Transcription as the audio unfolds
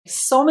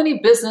So many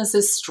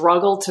businesses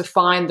struggle to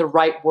find the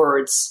right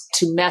words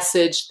to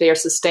message their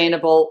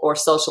sustainable or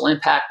social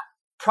impact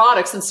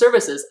products and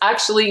services.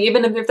 Actually,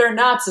 even if they're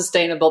not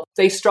sustainable,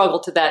 they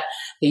struggle to that.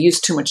 They use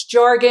too much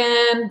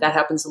jargon. That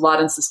happens a lot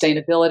in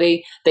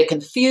sustainability. They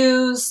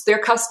confuse their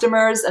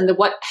customers. And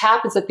what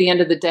happens at the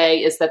end of the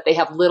day is that they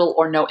have little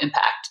or no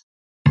impact.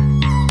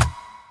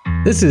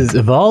 This is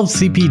Evolve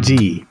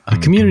CPG, a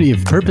community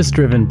of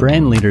purpose-driven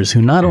brand leaders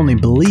who not only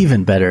believe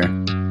in better,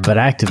 but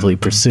actively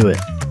pursue it.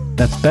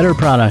 That's better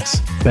products,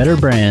 better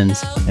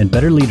brands, and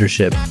better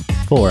leadership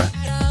for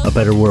a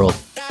better world.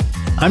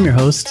 I'm your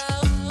host,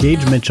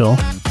 Gage Mitchell,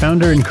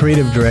 founder and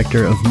creative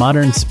director of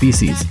Modern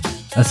Species,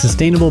 a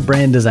sustainable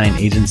brand design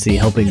agency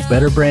helping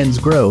better brands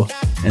grow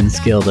and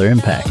scale their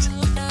impact.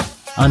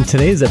 On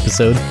today's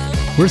episode,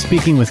 we're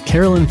speaking with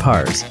Carolyn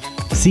Pars,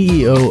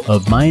 CEO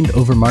of Mind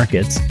Over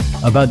Markets,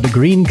 about the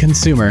green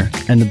consumer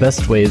and the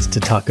best ways to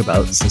talk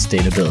about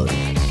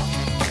sustainability.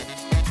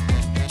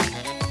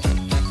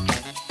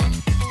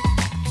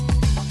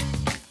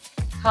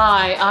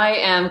 Hi, I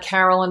am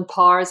Carolyn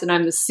Pars, and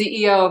I'm the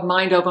CEO of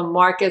Mind Over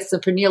Markets.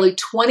 And for nearly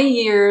 20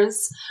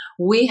 years,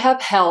 we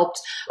have helped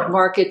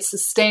market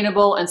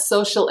sustainable and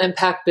social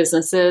impact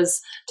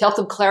businesses to help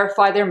them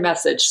clarify their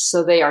message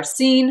so they are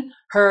seen,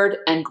 heard,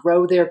 and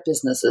grow their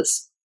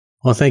businesses.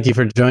 Well, thank you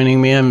for joining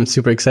me. I'm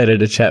super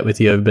excited to chat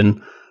with you. I've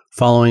been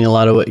following a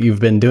lot of what you've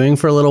been doing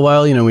for a little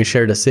while. You know, we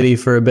shared a city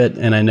for a bit,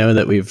 and I know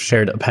that we've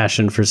shared a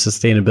passion for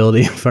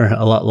sustainability for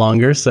a lot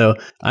longer. So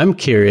I'm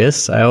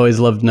curious. I always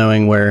loved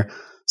knowing where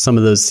some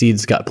of those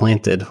seeds got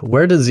planted.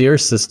 Where does your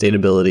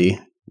sustainability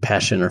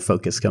passion or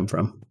focus come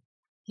from?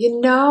 You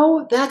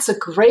know, that's a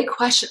great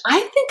question. I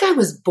think I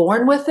was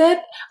born with it.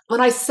 When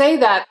I say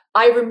that,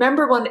 I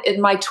remember when in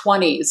my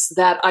 20s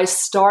that I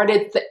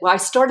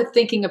started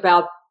thinking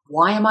about,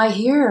 why am I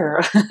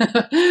here?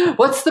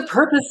 What's the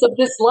purpose of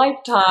this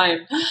lifetime?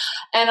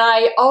 And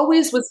I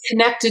always was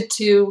connected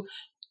to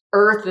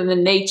earth and the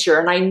nature.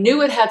 And I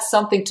knew it had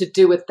something to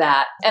do with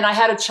that. And I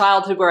had a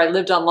childhood where I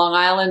lived on Long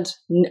Island,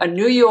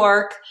 New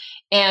York,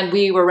 and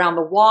we were around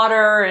the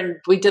water and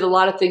we did a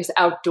lot of things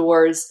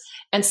outdoors.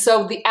 And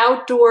so the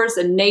outdoors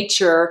and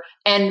nature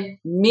and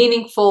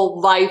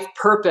meaningful life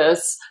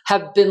purpose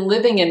have been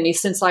living in me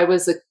since I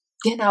was a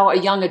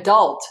young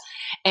adult.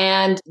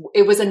 And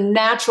it was a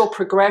natural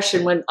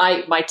progression when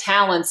my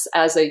talents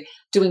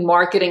doing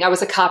marketing. I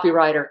was a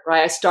copywriter,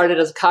 right? I started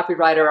as a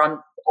copywriter on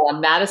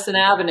Madison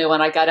Avenue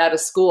when I got out of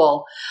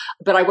school,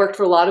 but I worked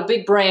for a lot of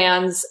big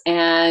brands.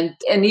 And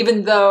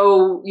even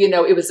though,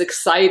 it was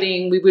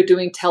exciting, we were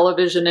doing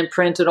television and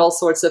print and all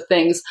sorts of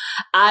things,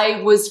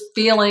 I was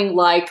feeling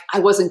like I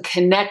wasn't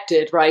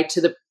connected, right,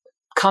 to the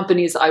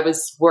companies I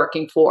was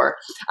working for.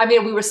 I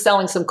mean, we were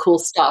selling some cool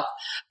stuff,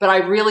 but I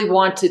really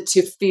wanted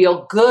to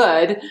feel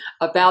good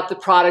about the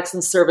products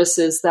and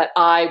services that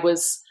I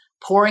was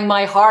pouring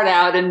my heart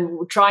out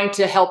and trying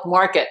to help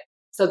market.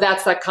 So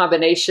that's that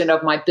combination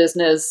of my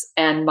business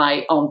and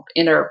my own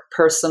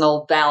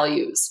interpersonal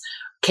values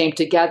came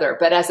together.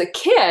 But as a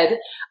kid,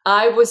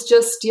 I was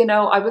just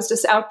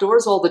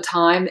outdoors all the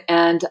time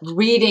and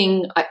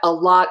reading a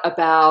lot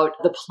about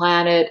the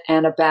planet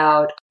and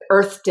about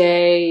Earth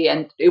Day.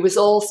 And it was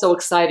all so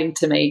exciting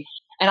to me.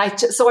 And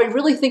so I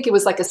really think it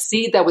was like a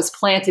seed that was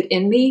planted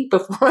in me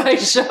before I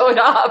showed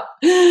up,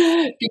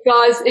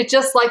 because it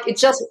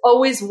just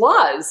always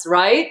was,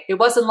 right? It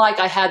wasn't like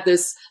I had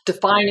this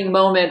defining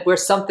moment where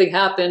something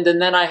happened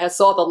and then I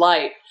saw the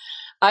light.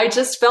 I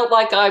just felt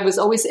like I was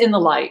always in the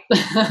light.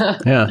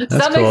 Yeah, does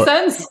that make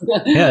sense?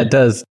 Yeah, it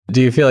does.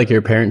 Do you feel like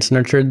your parents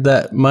nurtured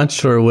that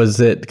much, or was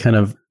it kind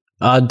of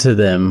odd to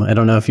them? I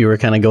don't know if you were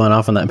kind of going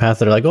off on that path.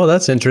 They're like, oh,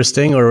 that's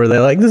interesting. Or were they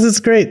like, this is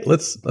great.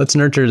 Let's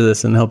nurture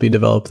this and help you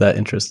develop that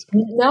interest?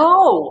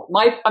 No,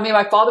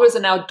 my father was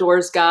an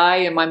outdoors guy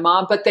and my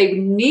mom, but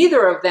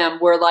neither of them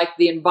were like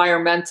the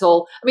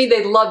environmental. I mean,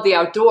 they loved the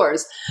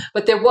outdoors,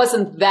 but there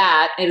wasn't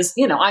that. It was,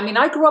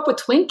 I grew up with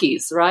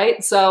Twinkies,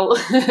 right? So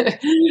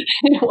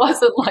it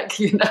wasn't like,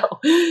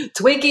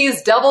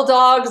 Twinkies, double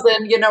dogs,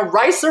 and,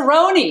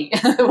 Rice-A-Roni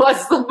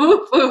was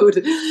the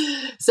food.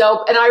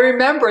 So, and I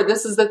remember,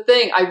 this is the thing,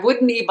 I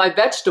wouldn't eat my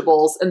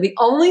vegetables, and the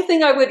only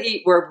thing I would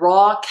eat were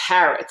raw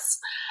carrots.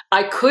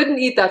 I couldn't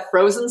eat that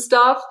frozen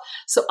stuff.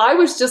 So I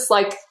was just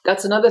like,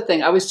 that's another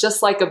thing. I was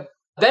just like a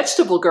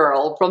vegetable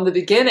girl from the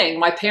beginning.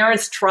 My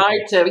parents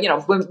tried to,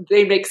 when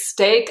they make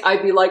steak,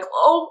 I'd be like,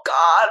 oh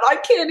God, I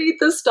can't eat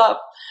this stuff.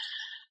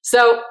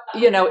 So,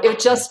 it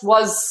just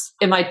was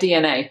in my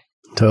DNA.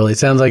 Totally.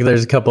 Sounds like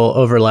there's a couple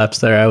overlaps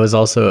there. I was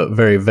also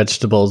very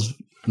vegetables,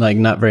 like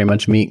not very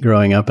much meat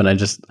growing up, and I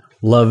just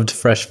loved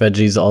fresh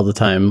veggies all the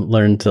time,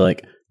 learned to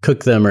like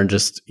cook them or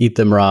just eat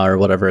them raw or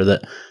whatever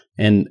that.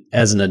 And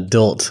as an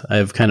adult,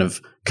 I've kind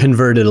of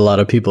converted a lot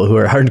of people who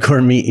are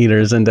hardcore meat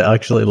eaters into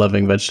actually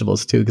loving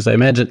vegetables too. Because I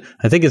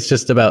think it's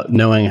just about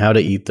knowing how to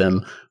eat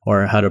them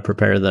or how to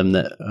prepare them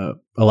that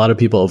a lot of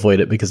people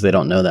avoid it because they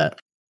don't know that.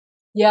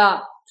 Yeah.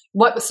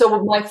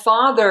 So my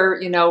father,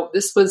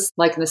 this was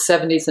like in the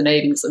 70s and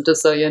 80s,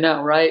 just so you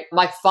know, right?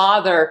 My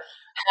father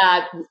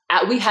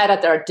we had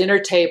at our dinner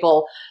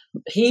table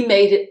he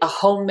made it a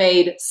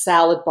homemade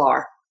salad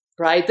bar,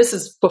 right? This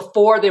is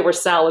before there were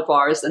salad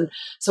bars. And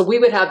so we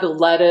would have the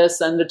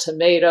lettuce and the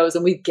tomatoes,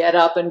 and we'd get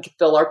up and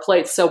fill our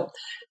plates. So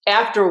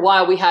after a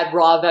while, we had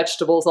raw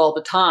vegetables all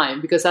the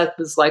time because that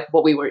was like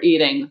what we were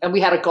eating. And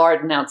we had a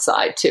garden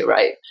outside too,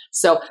 right?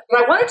 So,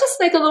 but I want to just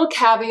make a little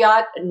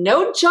caveat,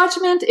 no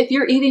judgment if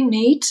you're eating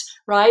meat,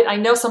 right? I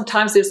know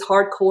sometimes there's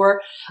hardcore,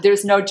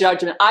 there's no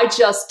judgment. I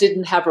just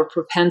didn't have a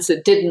propensity,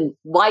 didn't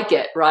like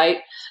it, right?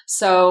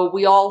 So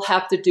we all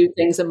have to do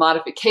things in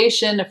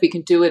modification. If we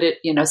can do it,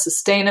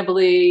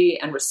 sustainably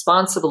and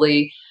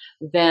responsibly,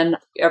 then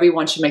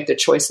everyone should make their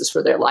choices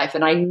for their life.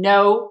 And I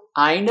know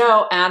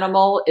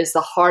animal is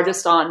the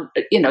hardest on,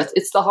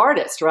 it's the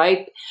hardest,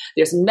 right?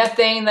 There's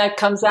methane that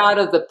comes out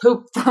of the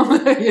poop from,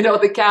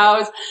 the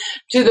cows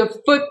to the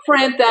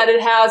footprint that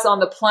it has on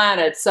the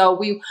planet. So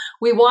we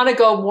want to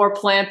go more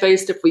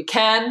plant-based if we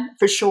can,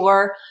 for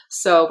sure.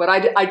 So, but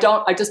I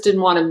just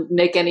didn't want to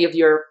make any of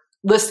your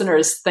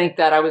listeners think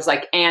that I was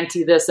like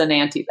anti this and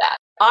anti that.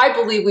 I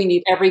believe we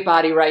need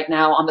everybody right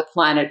now on the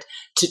planet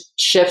to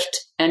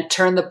shift and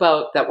turn the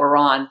boat that we're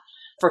on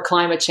for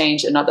climate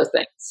change and other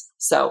things.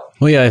 So,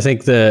 well, yeah, I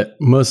think that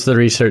most of the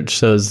research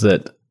shows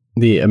that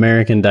the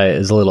American diet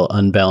is a little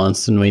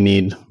unbalanced and we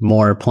need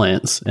more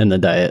plants in the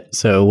diet.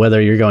 So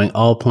whether you're going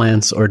all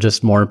plants or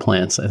just more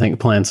plants, I think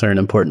plants are an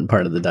important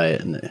part of the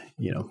diet. And,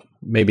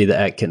 maybe the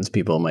Atkins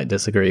people might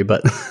disagree,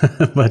 but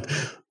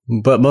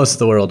but most of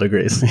the world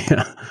agrees.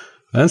 Yeah,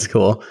 that's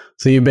cool.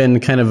 So you've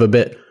been kind of a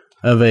bit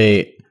of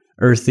a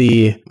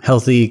earthy,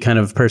 healthy kind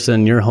of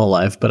person your whole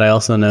life. But I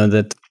also know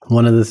that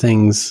one of the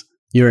things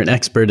you're an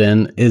expert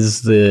in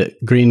is the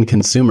green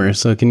consumer.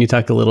 So can you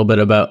talk a little bit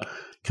about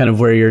kind of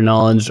where your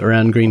knowledge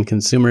around green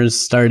consumers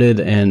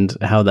started and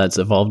how that's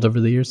evolved over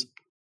the years?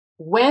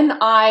 When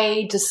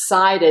I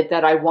decided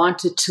that I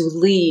wanted to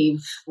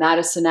leave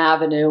Madison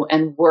Avenue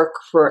and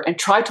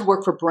try to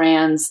work for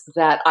brands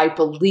that I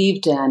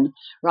believed in,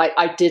 right?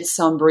 I did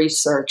some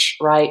research,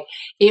 right?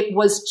 It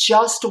was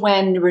just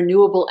when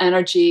renewable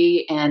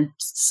energy and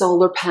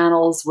solar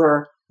panels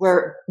were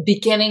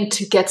beginning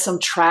to get some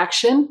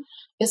traction.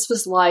 This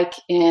was like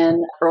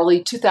in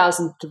early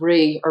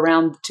 2003,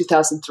 around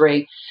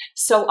 2003.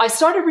 So I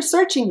started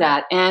researching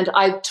that and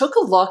I took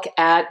a look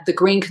at the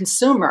green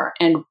consumer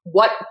and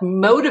what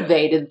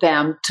motivated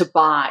them to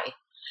buy.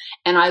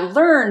 And I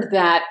learned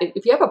that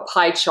if you have a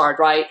pie chart,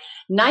 right,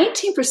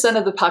 19%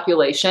 of the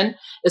population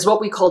is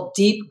what we call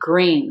deep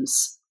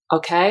greens,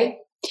 okay?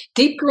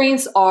 Deep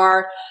greens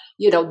are,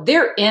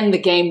 they're in the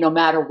game no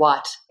matter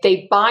what.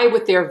 They buy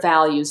with their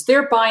values.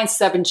 They're buying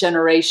 7th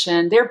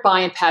Generation. They're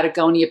buying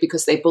Patagonia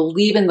because they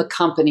believe in the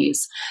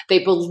companies. They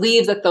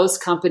believe that those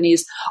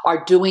companies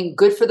are doing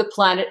good for the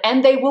planet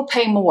and they will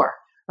pay more,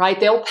 right?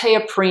 They'll pay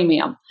a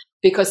premium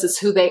because it's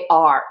who they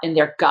are in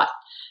their gut.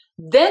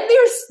 Then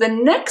there's the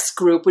next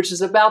group, which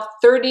is about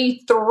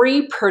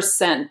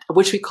 33%,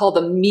 which we call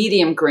the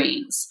medium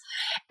greens.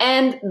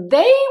 And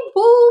they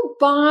will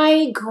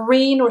buy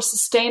green or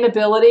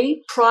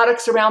sustainability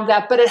products around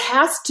that, but it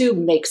has to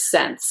make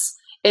sense.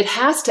 It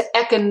has to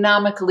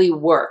economically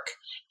work.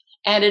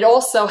 And it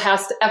also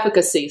has to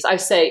efficacies. I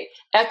say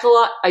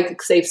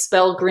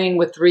spell green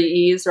with 3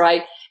 E's,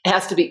 right? It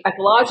has to be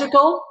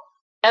ecological,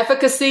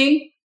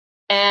 efficacy,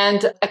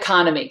 and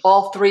economy.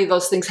 All 3 of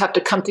those things have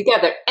to come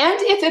together. And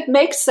if it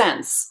makes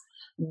sense,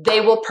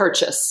 they will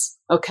purchase.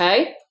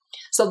 Okay?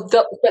 So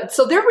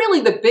they're really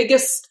the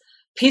biggest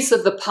piece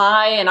of the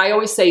pie. And I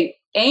always say,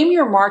 aim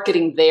your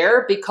marketing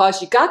there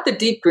because you got the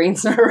deep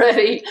greens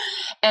already.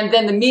 And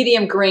then the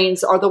medium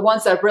greens are the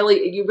ones that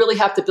you really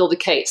have to build a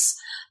case.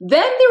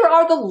 Then there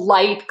are the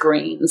light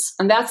greens,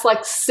 and that's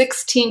like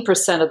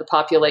 16% of the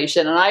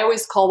population. And I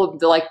always call them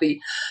the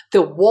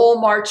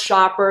Walmart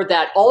shopper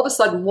that all of a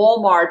sudden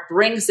Walmart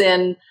brings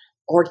in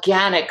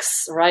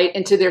organics, right,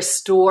 into their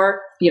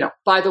store.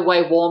 By the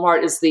way,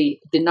 Walmart is the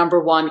number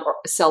 1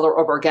 seller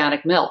of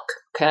organic milk,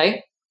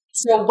 okay?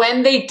 So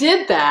when they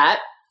did that,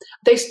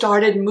 they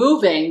started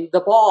moving the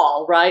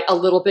ball, right, a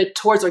little bit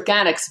towards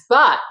organics.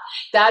 But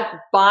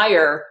that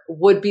buyer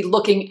would be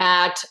looking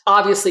at,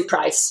 obviously,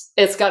 price.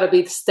 It's got to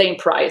be the same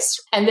price.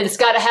 And then it's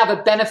got to have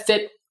a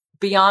benefit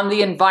beyond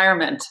the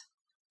environment.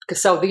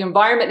 So the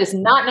environment is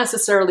not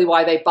necessarily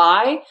why they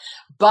buy,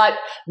 but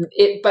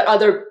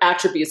other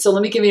attributes. So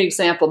let me give you an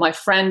example. My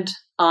friend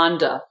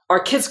Anda, our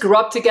kids grew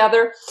up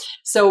together.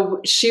 So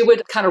she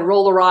would kind of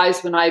roll her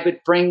eyes when I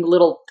would bring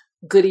little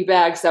goodie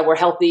bags that were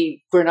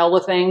healthy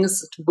granola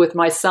things with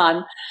my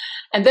son.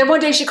 And then one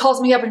day she calls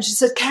me up and she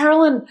said,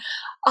 Carolyn,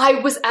 I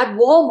was at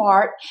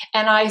Walmart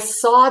and I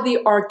saw the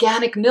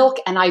organic milk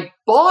and I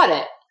bought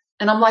it.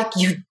 And I'm like,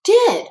 you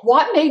did?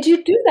 What made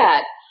you do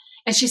that?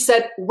 And she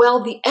said,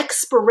 well, the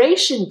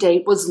expiration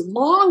date was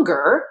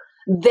longer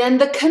than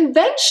the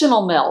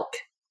conventional milk.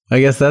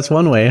 I guess that's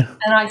one way.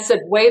 And I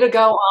said, way to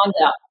go,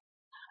 Anda.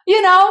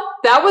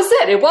 That was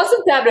it. It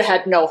wasn't that it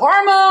had no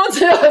hormones.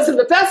 It wasn't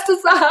the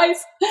pesticides.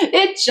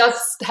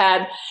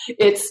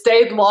 It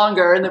stayed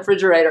longer in the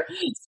refrigerator.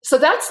 So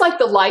that's like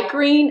the light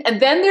green. And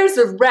then there's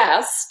the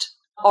rest,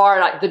 Or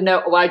like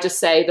I just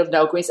say the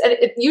no greens. And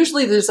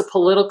usually there's a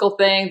political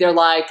thing. They're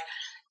like,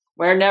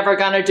 we're never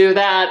going to do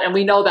that. And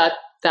we know that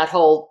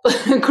whole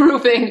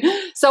grouping.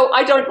 So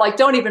I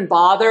don't even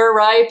bother,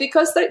 right?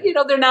 Because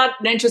they're not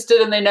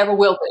interested and they never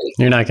will be.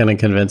 You're not going to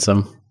convince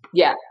them.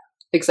 Yeah,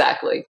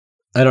 exactly.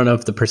 I don't know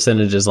if the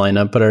percentages line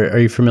up, but are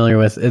you familiar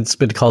with, it's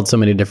been called so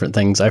many different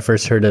things. I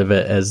first heard of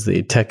it as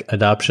the tech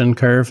adoption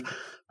curve,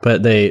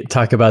 but they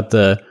talk about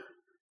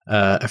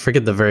I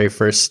forget the very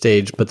first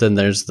stage, but then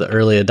there's the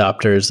early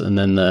adopters and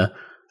then the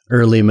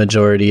early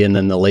majority and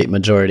then the late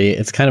majority.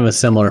 It's kind of a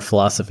similar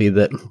philosophy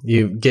that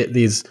you get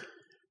these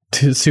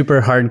two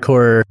super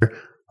hardcore,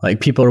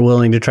 like people are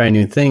willing to try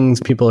new things,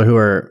 people who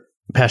are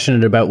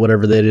passionate about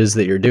whatever that is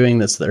that you're doing.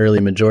 That's the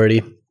early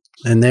majority.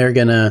 And they're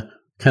going to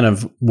kind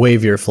of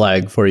wave your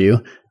flag for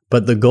you.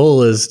 But the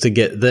goal is to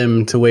get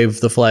them to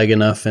wave the flag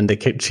enough and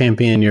to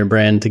champion your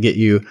brand to get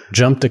you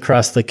jumped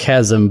across the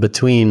chasm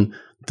between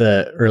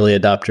the early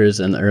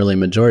adopters and the early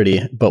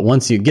majority. But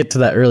once you get to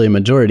that early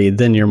majority,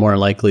 then you're more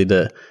likely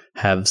to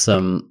have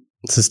some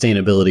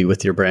sustainability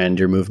with your brand,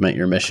 your movement,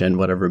 your mission,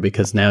 whatever,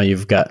 because now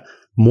you've got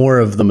more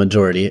of the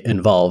majority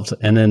involved.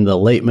 And then the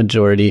late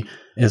majority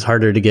is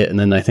harder to get. And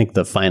then I think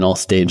the final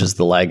stage is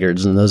the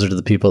laggards. And those are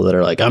the people that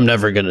are like, I'm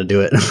never going to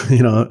do it.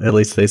 At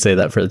least they say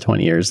that for the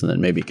 20 years and then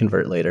maybe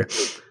convert later.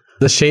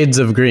 The shades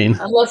of green.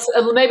 Unless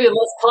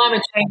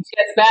climate change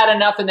gets bad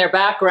enough in their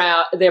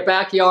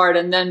backyard,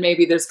 and then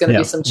maybe there's going to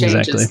be some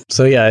changes. Exactly.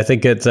 So yeah, I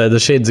think it's the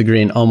shades of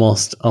green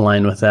almost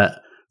align with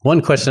that.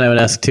 One question I would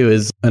ask too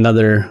is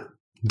another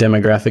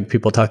demographic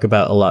people talk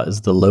about a lot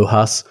is the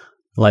LOHAS,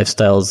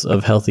 lifestyles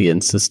of healthy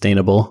and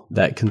sustainable,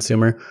 that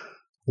consumer.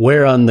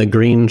 Where on the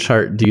green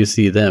chart do you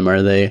see them?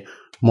 Are they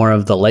more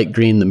of the light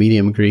green, the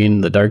medium green,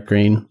 the dark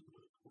green,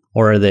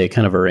 or are they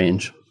kind of a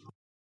range?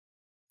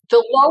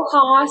 The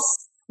LOHAS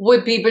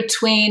would be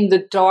between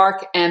the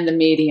dark and the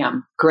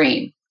medium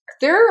green.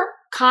 They're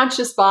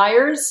conscious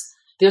buyers.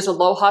 There's a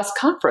LOHAS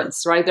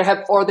conference, right? There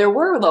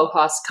were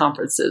LOHAS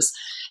conferences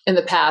in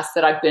the past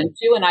that I've been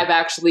to, and I've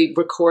actually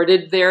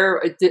recorded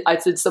there. I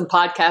did some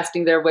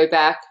podcasting there way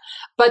back.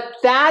 But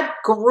that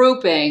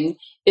grouping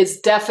is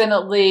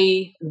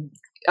definitely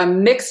a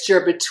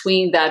mixture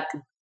between that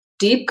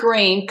deep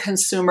green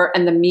consumer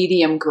and the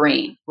medium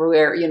green,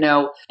 where,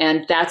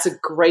 and that's a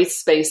great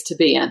space to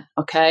be in.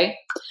 Okay.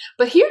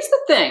 But here's the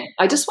thing.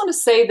 I just want to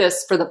say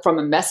this from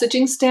a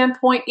messaging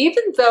standpoint,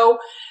 even though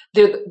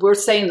we're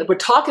saying that we're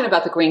talking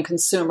about the green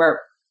consumer,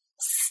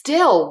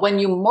 still, when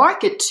you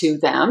market to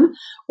them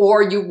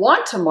or you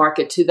want to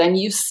market to them,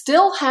 you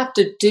still have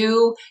to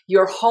do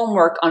your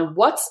homework on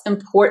what's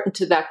important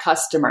to that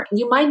customer.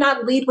 You might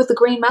not lead with a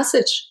green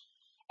message.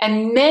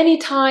 And many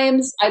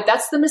times,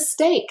 that's the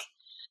mistake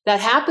that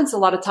happens a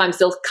lot of times.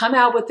 They'll come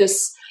out with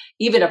this,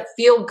 even a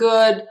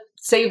feel-good,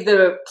 save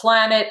the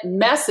planet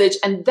message,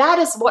 and that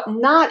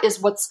is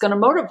what's going to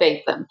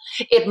motivate them.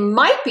 It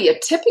might be a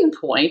tipping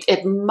point.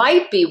 It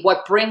might be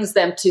what brings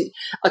them to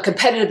a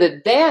competitive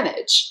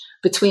advantage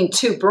between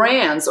two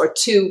brands or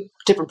two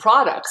different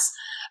products.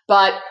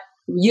 But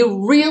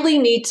you really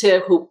need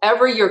to,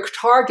 whoever you're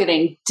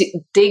targeting,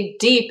 dig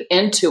deep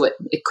into it.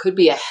 It could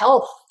be a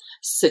health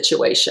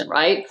situation,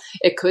 right?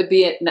 It could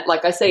be,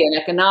 like I say, an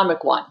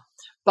economic one,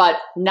 but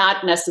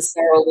not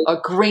necessarily a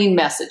green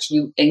message.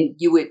 You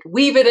would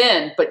weave it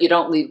in, but you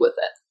don't lead with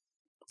it.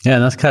 Yeah,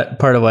 and that's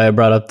part of why I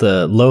brought up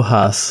the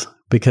LOHAS,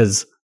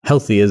 because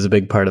healthy is a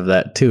big part of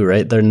that too,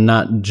 right? They're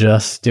not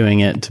just doing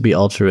it to be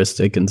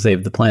altruistic and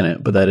save the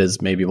planet, but that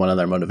is maybe one of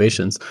their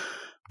motivations.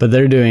 But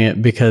they're doing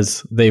it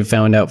because they've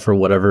found out, for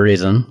whatever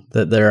reason,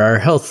 that there are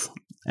health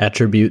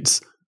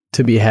attributes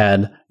to be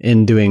had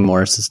in doing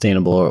more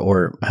sustainable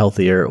or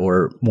healthier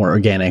or more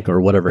organic or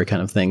whatever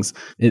kind of things.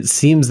 It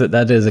seems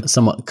that is a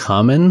somewhat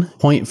common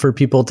point for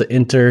people to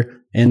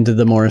enter into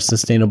the more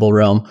sustainable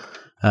realm,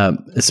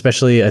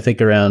 especially I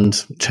think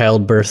around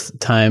childbirth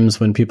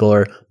times, when people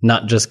are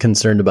not just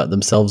concerned about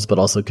themselves, but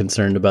also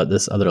concerned about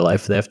this other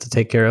life they have to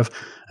take care of.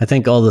 I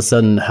think all of a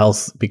sudden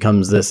health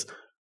becomes this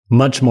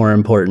much more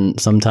important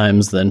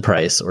sometimes than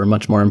price, or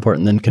much more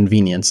important than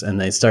convenience. And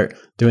they start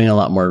doing a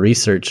lot more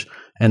research.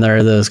 And there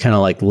are those kind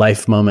of like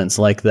life moments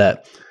like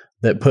that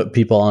put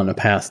people on a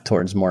path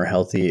towards more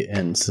healthy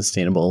and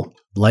sustainable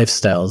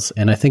lifestyles.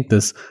 And I think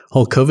this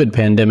whole COVID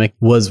pandemic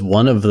was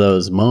one of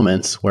those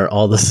moments where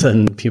all of a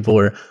sudden people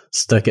were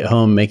stuck at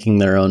home making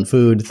their own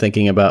food,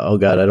 thinking about, oh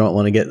God, I don't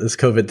want to get this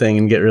COVID thing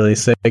and get really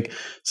sick.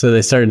 So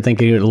they started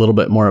thinking a little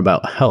bit more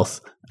about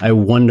health. I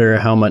wonder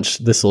how much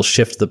this will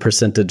shift the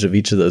percentage of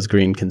each of those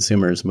green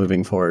consumers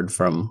moving forward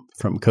from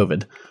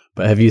COVID.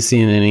 But have you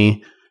seen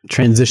any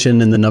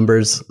transition in the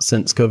numbers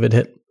since COVID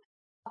hit?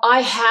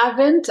 I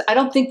haven't. I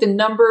don't think the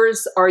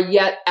numbers are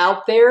yet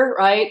out there,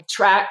 right?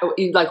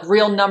 Like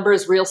real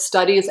numbers, real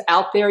studies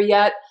out there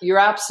yet. You're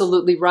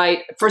absolutely right.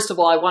 First of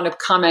all, I want to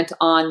comment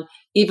on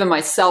even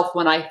myself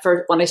when I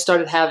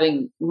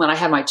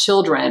had my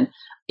children,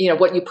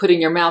 what you put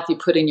in your mouth, you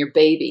put in your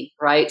baby,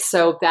 right?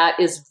 So that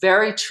is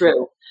very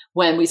true.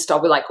 When we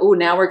start, we're like, oh,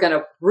 now we're going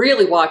to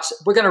really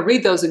we're going to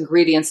read those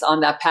ingredients on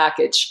that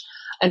package.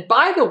 And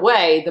by the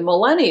way, the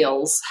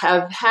millennials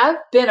have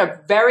been a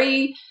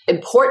very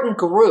important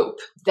group,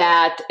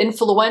 that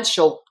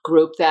influential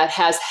group that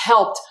has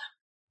helped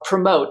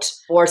promote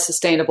more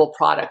sustainable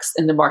products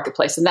in the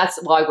marketplace. And that's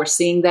why we're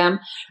seeing them.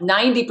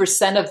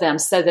 90% of them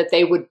said that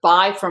they would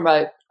buy from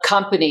a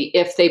company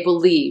if they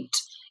believed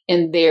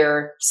in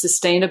their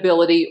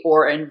sustainability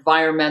or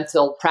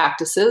environmental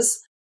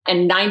practices.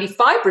 And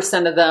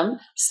 95% of them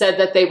said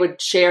that they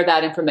would share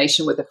that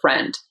information with a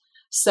friend.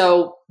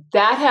 So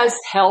that has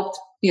helped,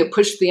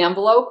 push the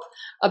envelope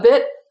a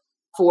bit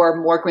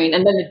for more green.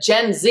 And then the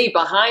Gen Z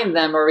behind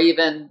them are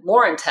even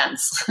more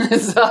intense.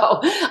 So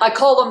I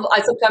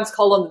sometimes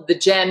call them the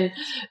Gen,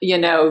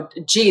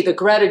 G, the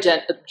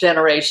Greta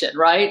generation,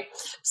 right?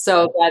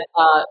 So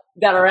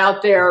that are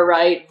out there,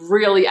 right?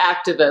 Really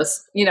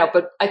activists,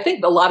 but I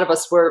think a lot of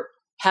us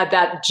had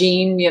that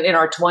gene in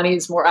our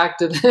 20s, more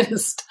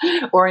activist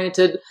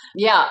oriented.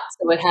 Yeah.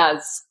 So it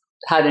has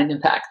had an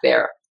impact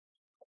there.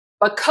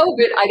 But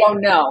COVID, I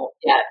don't know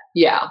yet.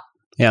 Yeah.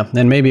 Yeah.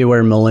 And maybe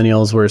where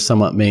millennials were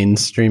somewhat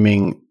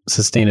mainstreaming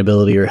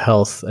sustainability or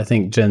health, I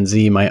think Gen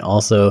Z might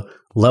also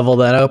level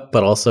that up,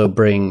 but also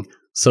bring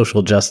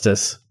social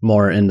justice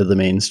more into the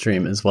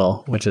mainstream as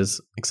well, which is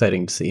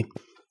exciting to see.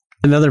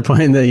 Another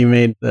point that you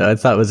made that I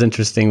thought was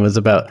interesting was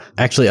about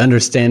actually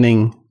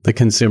understanding the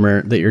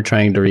consumer that you're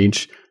trying to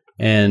reach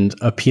and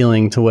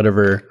appealing to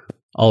whatever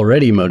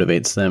already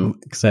motivates them.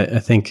 Because I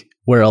think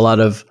where a lot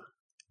of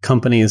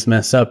companies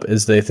mess up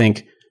is they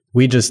think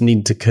we just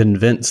need to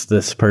convince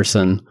this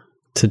person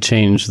to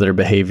change their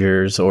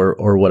behaviors or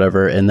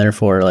whatever, and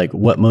therefore, like,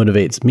 what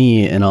motivates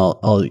me, and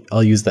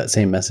I'll use that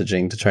same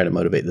messaging to try to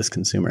motivate this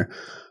consumer.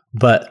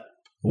 But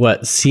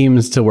what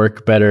seems to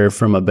work better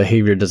from a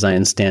behavior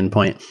design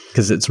standpoint,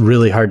 because it's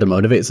really hard to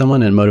motivate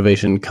someone, and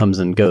motivation comes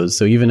and goes.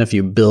 So even if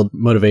you build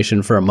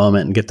motivation for a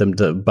moment and get them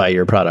to buy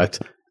your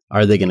product,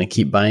 are they going to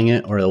keep buying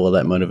it, or will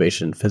that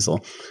motivation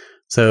fizzle?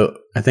 So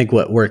I think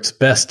what works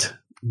best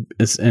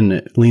is, and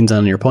it leans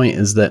on your point,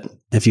 is that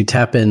if you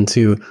tap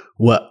into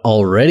what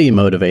already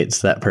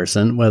motivates that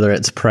person, whether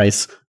it's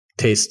price,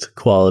 taste,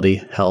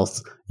 quality,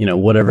 health,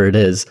 whatever it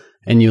is,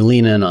 and you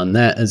lean in on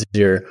that as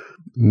your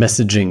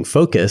messaging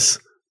focus,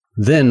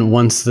 then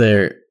once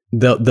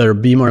they'll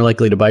be more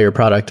likely to buy your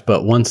product.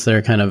 But once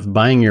they're kind of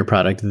buying your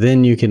product,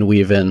 then you can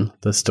weave in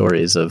the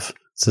stories of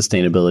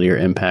sustainability or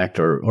impact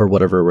or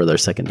whatever were their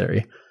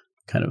secondary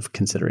kind of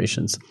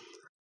considerations.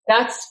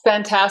 That's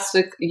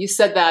fantastic. You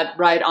said that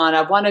right on.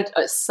 I wanted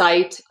to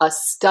cite a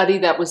study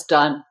that was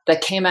done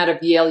that came out of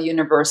Yale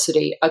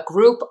University. A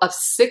group of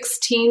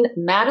 16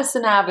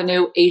 Madison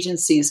Avenue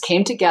agencies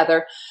came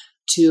together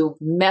to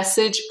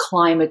message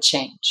climate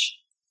change,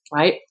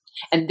 right?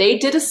 And they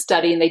did a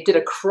study, and they did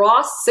a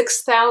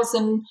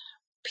 6,000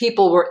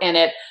 people were in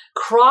it,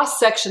 cross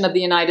section of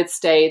the United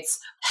States,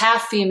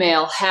 half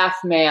female, half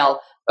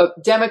male,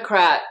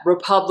 Democrat,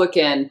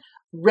 Republican,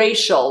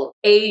 racial,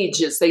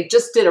 ages. They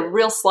just did a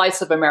real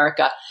slice of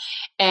America.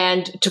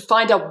 And to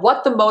find out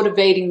what the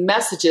motivating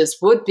messages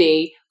would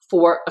be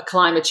for a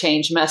climate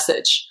change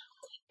message.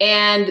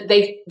 And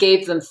they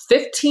gave them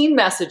 15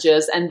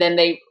 messages, and then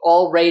they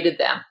all rated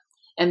them.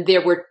 And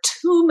there were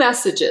 2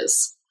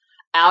 messages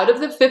out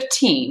of the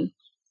 15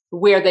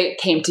 where they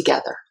came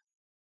together.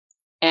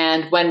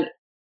 And when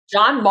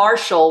John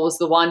Marshall was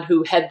the one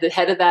who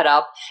headed that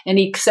up, and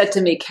he said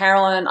to me,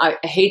 Carolyn, I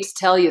hate to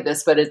tell you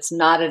this, but it's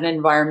not an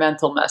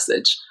environmental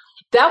message.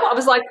 I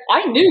was like,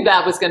 I knew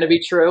that was going to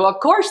be true. Of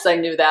course I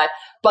knew that.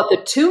 But the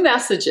 2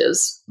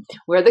 messages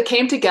where they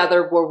came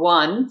together were,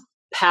 one,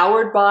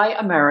 powered by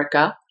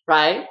America,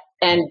 right?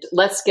 And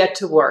let's get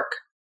to work.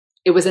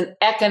 It was an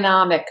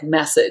economic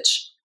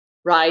message,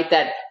 right?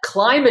 That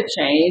climate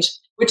change,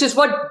 which is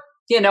what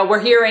we're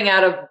hearing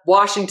out of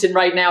Washington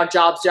right now,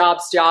 jobs,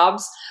 jobs,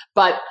 jobs.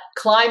 But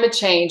climate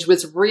change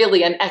was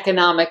really an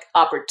economic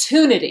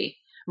opportunity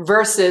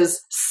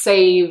versus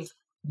save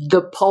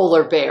the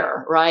polar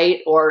bear,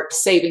 right? Or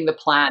saving the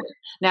planet.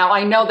 Now,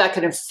 I know that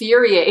could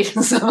infuriate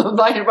some of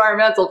my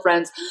environmental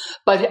friends,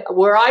 but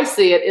where I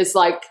see it is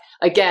like,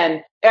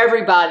 again,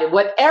 everybody,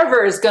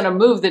 whatever is going to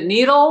move the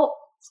needle,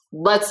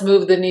 let's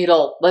move the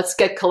needle. Let's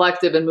get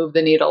collective and move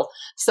the needle.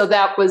 So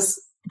that was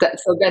that.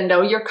 So then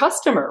know your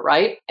customer,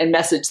 right? And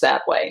message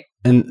that way.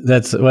 And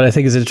that's what I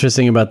think is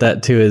interesting about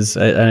that too, is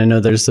I know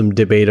there's some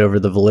debate over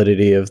the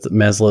validity of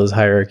Maslow's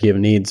hierarchy of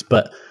needs,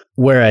 but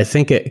where I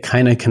think it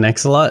kind of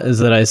connects a lot is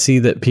that I see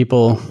that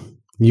people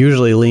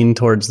usually lean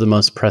towards the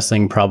most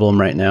pressing problem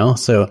right now.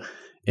 So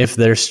if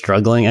they're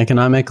struggling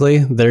economically,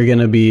 they're going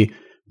to be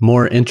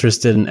more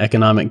interested in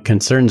economic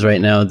concerns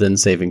right now than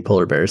saving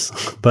polar bears.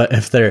 But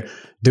if they're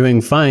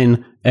doing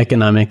fine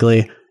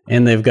economically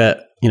and they've got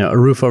a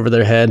roof over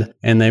their head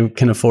and they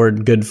can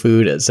afford good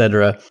food,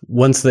 etc.,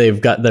 once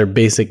they've got their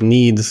basic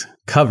needs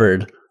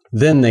covered,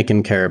 then they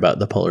can care about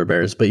the polar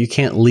bears. But you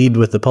can't lead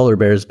with the polar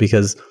bears,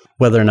 because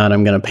whether or not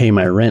I'm going to pay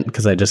my rent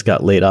because I just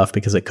got laid off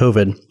because of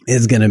COVID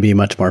is going to be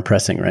much more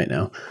pressing right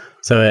now.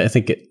 So I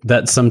think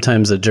that's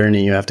sometimes a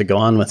journey you have to go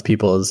on with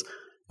people,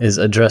 is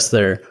address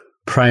their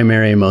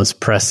primary,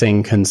 most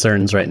pressing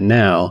concerns right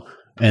now,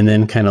 and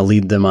then kind of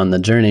lead them on the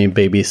journey,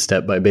 baby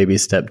step by baby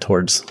step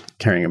towards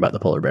caring about the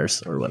polar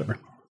bears or whatever.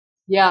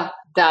 Yeah,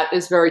 that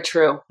is very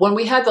true. When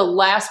we had the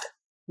last,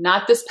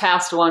 not this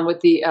past one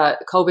with the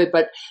COVID,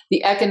 but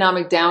the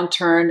economic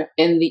downturn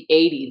in the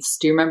 80s.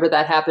 Do you remember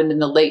that happened in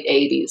the late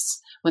 80s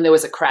when there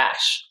was a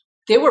crash?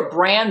 There were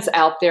brands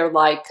out there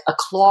like a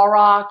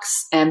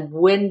Clorox and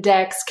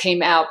Windex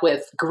came out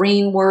with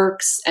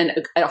Greenworks and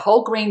a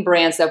whole green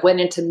brands that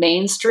went into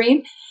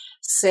mainstream.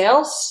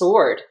 Sales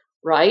soared,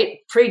 right?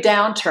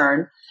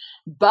 Pre-downturn.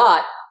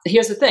 But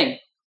here's the thing.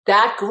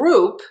 That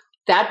group,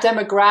 that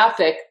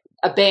demographic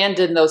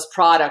abandoned those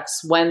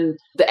products when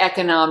the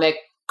economic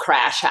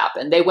crash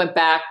happened. They went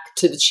back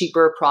to the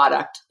cheaper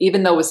product,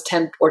 even though it was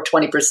 10 or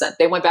 20%.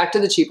 They went back to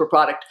the cheaper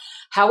product.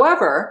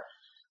 However,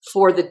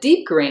 for the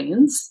deep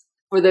greens,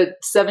 for the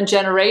 7th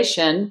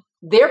generation,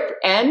 they're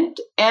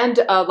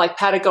like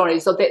Patagonia,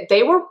 so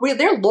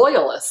they're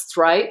loyalists,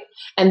 right?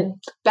 And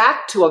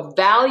back to a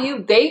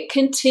value, they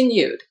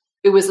continued.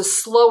 It was a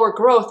slower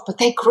growth, but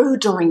they grew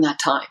during that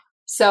time.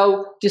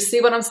 So do you see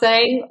what I'm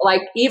saying?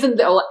 Like even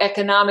though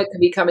economic can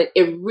become,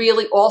 it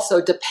really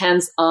also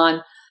depends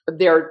on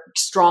their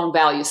strong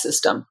value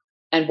system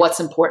and what's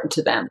important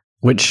to them.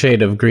 Which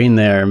shade of green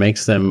there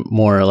makes them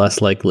more or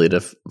less likely to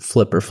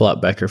flip or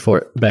flop back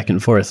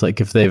and forth? Like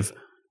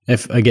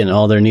if again,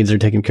 all their needs are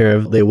taken care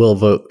of, they will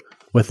vote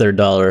with their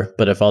dollar.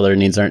 But if all their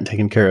needs aren't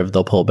taken care of,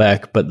 they'll pull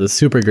back. But the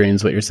super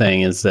greens, what you're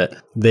saying is that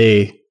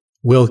they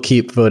will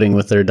keep voting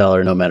with their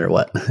dollar no matter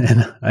what.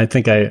 And I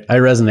think I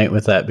resonate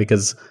with that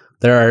because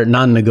there are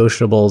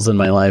non-negotiables in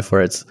my life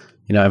where it's,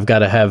 I've got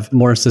to have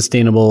more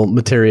sustainable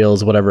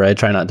materials, whatever. I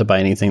try not to buy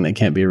anything that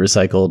can't be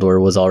recycled or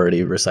was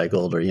already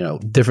recycled or,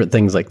 different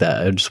things like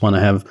that. I just want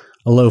to have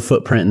a low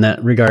footprint in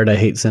that regard. I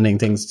hate sending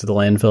things to the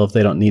landfill if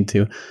they don't need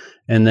to.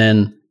 And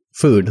then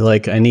food,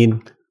 like I need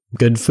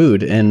good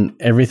food and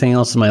everything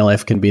else in my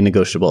life can be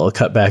negotiable. I'll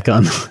cut back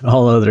on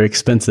all other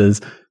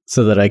expenses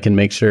so that I can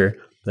make sure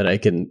that I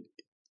can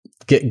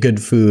get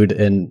good food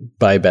and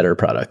buy better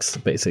products,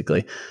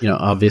 basically.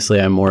 Obviously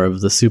I'm more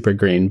of the super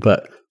green,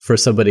 but for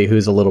somebody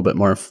who's a little bit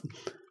more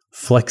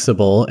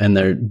flexible and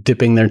they're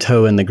dipping their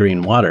toe in the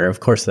green water, of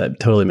course, that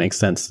totally makes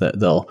sense that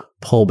they'll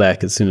pull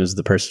back as soon as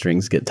the purse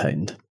strings get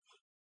tightened.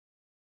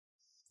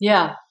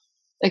 Yeah,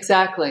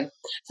 exactly.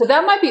 So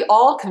that might be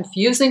all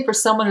confusing for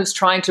someone who's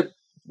trying to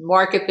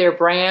market their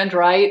brand,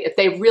 right? If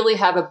they really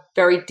have a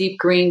very deep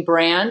green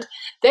brand,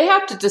 they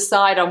have to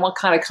decide on what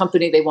kind of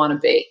company they want to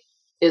be.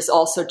 Is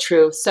also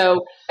true.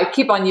 So I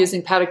keep on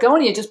using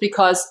Patagonia just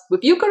because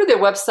if you go to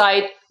their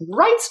website,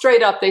 right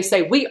straight up, they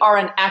say, we are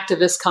an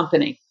activist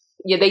company.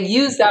 Yeah, they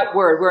use that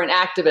word, we're an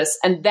activist.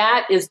 And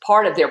that is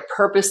part of their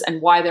purpose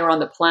and why they're on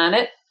the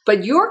planet.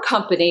 But your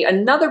company,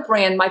 another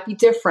brand might be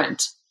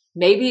different.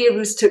 Maybe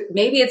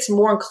it's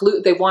more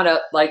include, they want to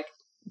like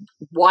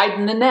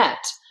widen the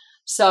net.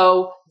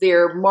 So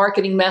their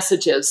marketing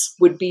messages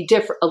would be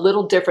different, a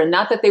little different.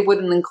 Not that they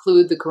wouldn't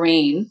include the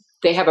green.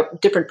 They have a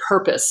different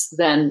purpose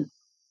than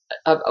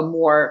a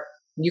more,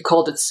 you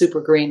called it super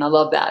green. I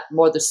love that.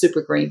 More the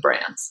super green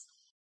brands.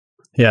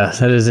 Yeah,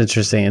 that is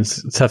interesting. It's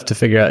tough to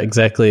figure out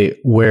exactly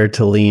where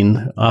to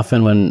lean.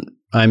 Often when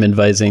I'm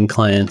advising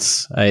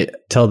clients, I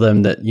tell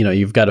them that,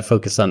 you've got to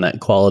focus on that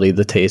quality,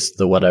 the taste,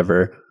 the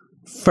whatever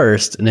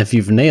first. And if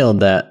you've nailed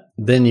that,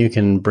 then you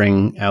can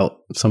bring out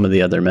some of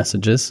the other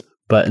messages.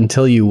 But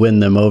until you win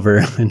them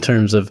over in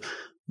terms of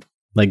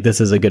like,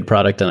 this is a good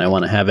product and I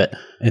want to have it,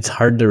 it's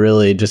hard to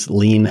really just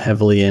lean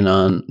heavily in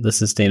on the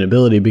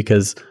sustainability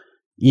because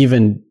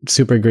even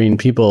super green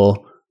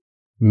people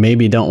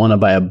maybe don't want to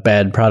buy a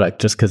bad product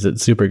just because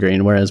it's super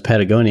green. Whereas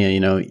Patagonia,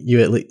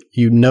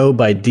 you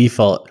by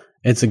default,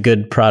 it's a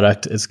good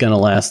product. It's going to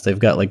last. They've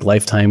got like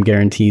lifetime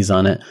guarantees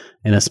on it.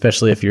 And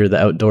especially if you're the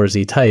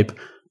outdoorsy type,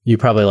 you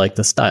probably like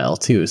the style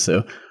too.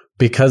 So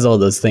because all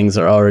those things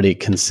are already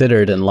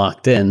considered and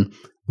locked in,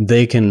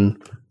 they can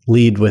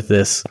lead with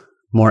this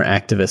more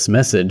activist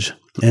message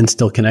and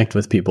still connect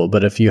with people.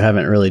 But if you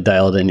haven't really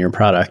dialed in your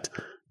product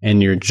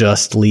and you're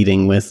just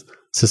leading with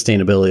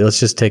sustainability,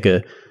 let's just take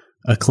a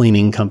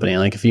cleaning company.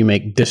 Like if you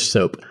make dish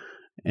soap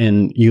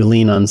and you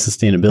lean on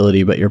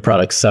sustainability, but your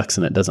product sucks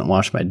and it doesn't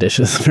wash my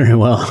dishes very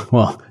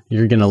well,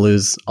 you're going to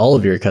lose all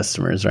of your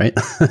customers, right?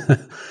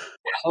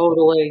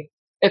 Totally.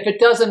 If it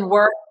doesn't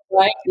work,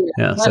 right?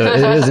 Yeah. So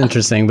it is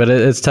interesting, but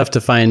it's tough to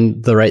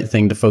find the right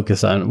thing to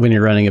focus on when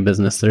you're running a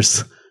business.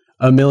 There's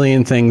a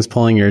million things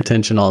pulling your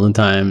attention all the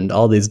time and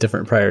all these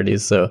different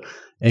priorities. So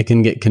it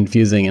can get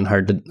confusing and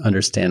hard to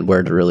understand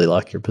where to really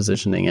lock your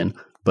positioning in.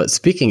 But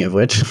speaking of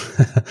which,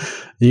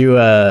 you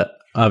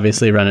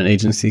obviously run an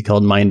agency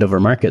called Mind Over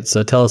Market.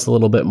 So tell us a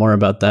little bit more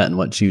about that and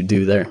what you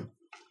do there.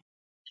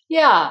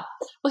 Yeah.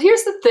 Well,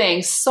 here's the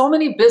thing. So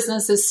many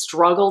businesses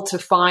struggle to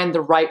find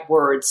the right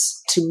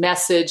words to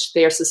message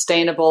their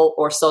sustainable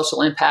or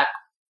social impact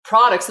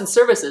products and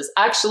services.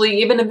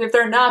 Actually, even if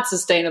they're not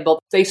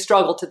sustainable, they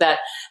struggle to that.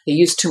 They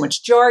use too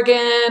much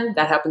jargon.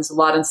 That happens a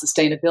lot in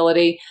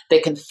sustainability. They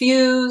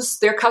confuse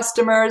their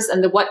customers.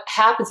 And what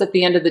happens at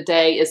the end of the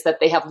day is that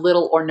they have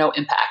little or no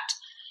impact.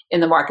 in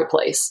the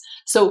marketplace.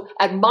 So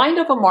at Mind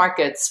Over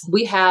Markets,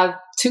 we have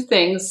two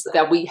things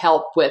that we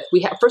help with.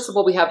 First of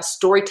all, we have a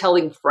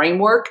storytelling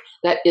framework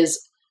that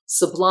is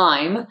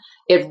sublime.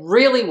 It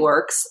really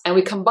works. And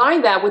we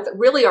combine that with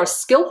really our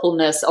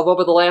skillfulness of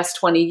over the last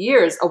 20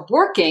 years of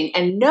working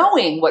and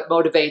knowing what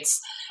motivates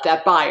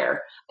that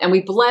buyer. And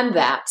we blend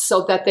that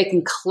so that they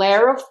can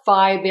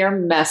clarify their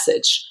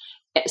message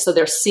so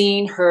they're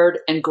seen, heard,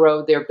 and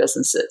grow their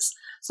businesses.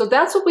 So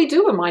that's what we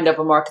do in Mind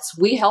Over Markets.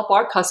 We help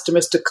our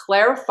customers to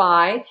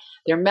clarify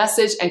their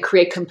message and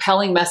create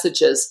compelling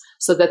messages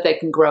so that they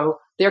can grow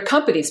their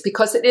companies,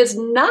 because it is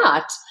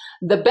not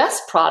the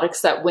best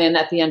products that win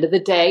at the end of the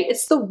day.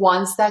 It's the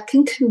ones that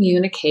can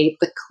communicate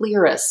the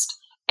clearest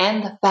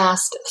and the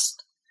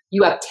fastest.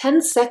 You have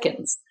 10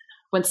 seconds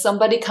when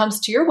somebody comes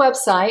to your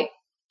website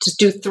to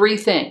do three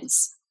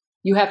things.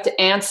 You have to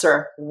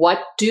answer, what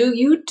do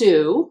you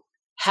do?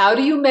 How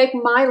do you make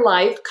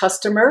my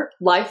customer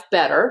life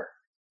better?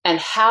 And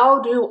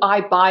how do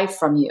I buy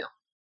from you?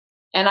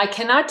 And I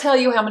cannot tell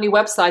you how many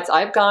websites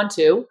I've gone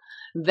to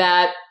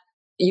that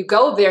you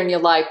go there and you're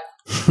like,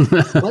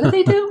 what do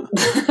they do?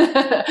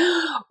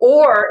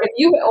 or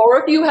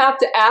if you have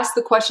to ask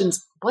the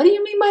questions, what do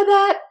you mean by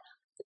that?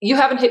 You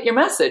haven't hit your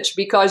message,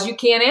 because you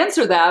can't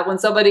answer that when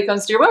somebody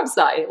comes to your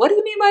website. What do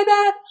you mean by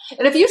that?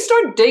 And if you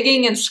start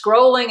digging and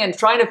scrolling and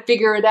trying to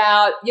figure it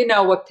out, you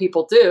know what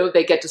people do.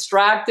 They get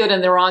distracted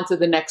and they're on to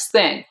the next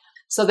thing.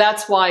 So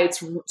that's why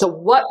so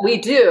what we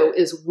do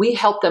is we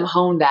help them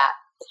hone that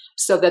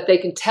so that they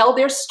can tell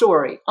their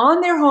story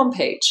on their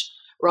homepage,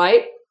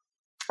 right?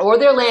 Or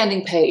their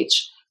landing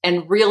page,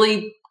 and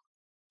really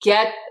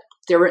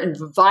they're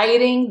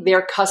inviting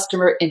their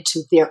customer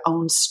into their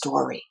own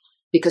story,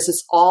 because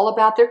it's all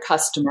about their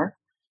customer.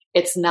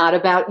 It's not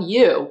about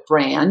you,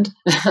 brand.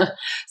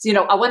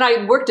 So, when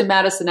I worked in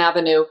Madison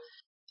Avenue,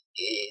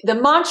 the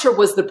mantra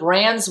was the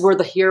brands were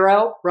the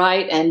hero,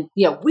 right? And,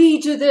 we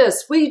do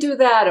this, we do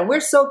that, and we're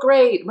so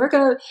great.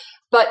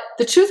 But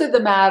the truth of the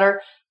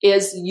matter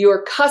is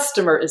your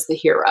customer is the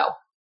hero,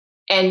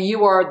 and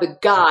you are the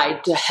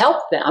guide to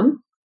help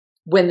them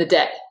win the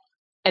day.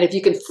 And if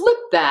you can flip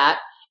that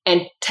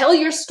and tell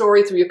your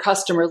story through your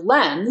customer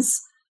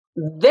lens,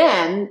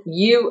 then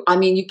you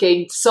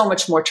gain so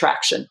much more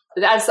traction.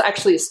 That's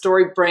actually a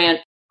story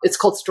brand. It's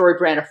called Story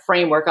Brand, a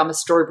framework. I'm a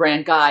story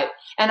brand guide.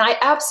 And I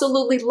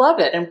absolutely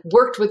love it, and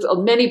worked with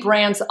many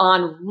brands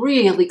on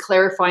really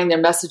clarifying their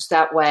message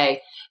that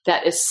way.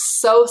 That is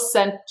so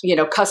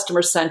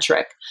customer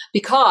centric,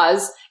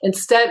 because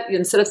instead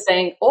of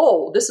saying,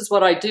 oh, this is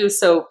what I do.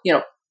 So,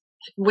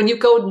 when you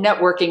go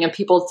networking and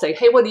people say,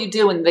 hey, what do you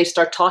do? And they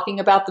start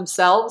talking about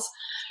themselves,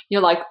 you're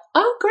like,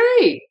 oh,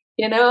 great.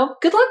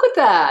 Good luck with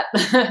that.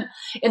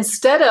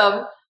 Instead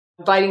of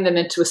inviting them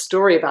into a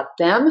story about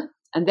them,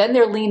 and then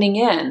they're leaning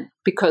in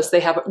because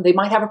they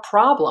might have a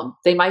problem.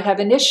 They might have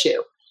an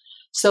issue.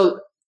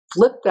 So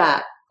flip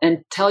that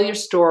and tell your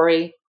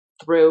story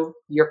through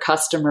your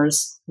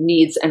customers'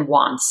 needs and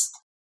wants.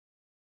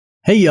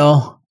 Hey,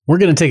 y'all. We're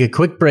going to take a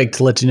quick break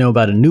to let you know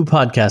about a new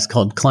podcast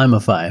called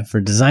Climify for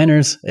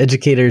designers,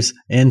 educators,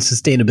 and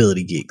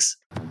sustainability geeks.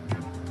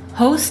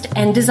 Host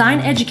and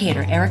design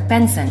educator Eric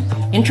Benson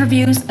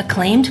interviews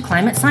acclaimed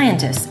climate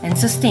scientists and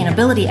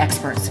sustainability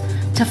experts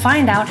to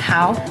find out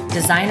how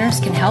designers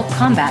can help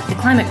combat the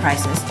climate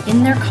crisis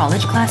in their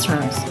college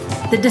classrooms.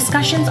 The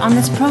discussions on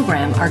this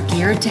program are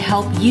geared to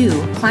help you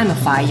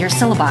climify your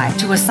syllabi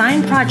to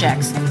assign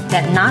projects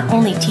that not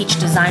only teach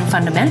design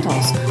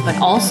fundamentals, but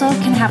also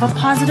can have a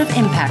positive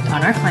impact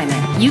on our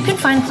climate. You can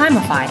find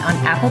Climify on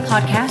Apple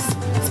Podcasts,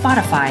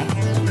 Spotify,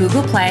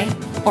 Google Play,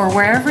 or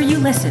wherever you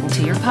listen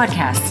to your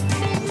podcasts.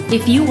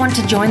 If you want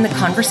to join the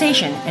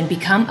conversation and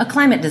become a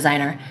climate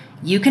designer,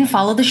 you can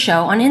follow the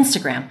show on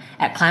Instagram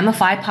at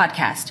Climify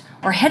Podcast,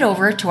 or head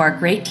over to our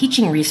great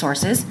teaching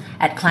resources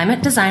at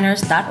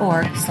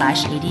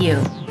climatedesigners.org/edu.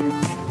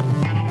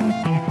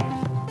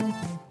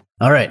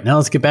 All right, now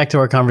let's get back to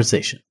our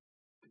conversation.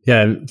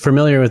 Yeah, I'm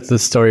familiar with the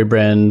Story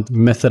Brand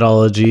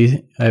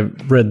methodology. I've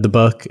read the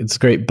book. It's a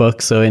great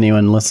book. So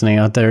anyone listening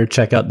out there,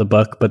 check out the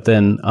book. But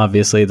then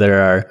obviously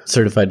there are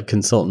certified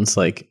consultants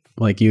like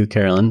you,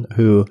 Carolyn,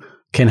 who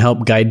can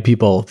help guide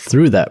people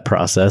through that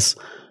process.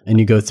 And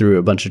you go through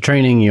a bunch of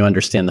training, you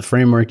understand the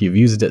framework, you've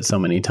used it so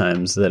many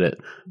times that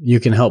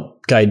you can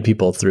help guide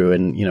people through.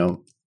 And,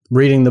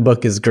 reading the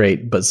book is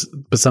great, but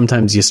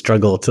sometimes you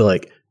struggle to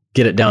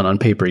get it down on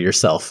paper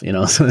yourself,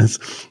 so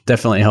it's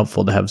definitely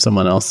helpful to have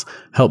someone else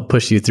help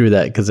push you through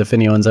that. Because if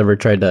anyone's ever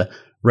tried to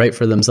write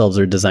for themselves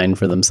or design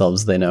for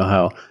themselves, they know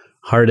how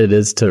hard it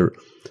is to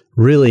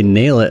really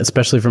nail it,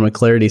 especially from a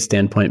clarity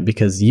standpoint,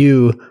 because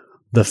you,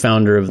 the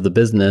founder of the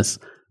business,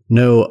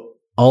 know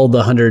all the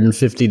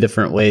 150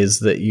 different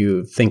ways that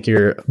you think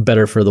you're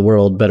better for the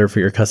world, better for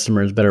your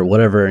customers, better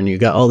whatever. And you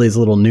got all these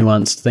little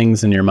nuanced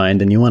things in your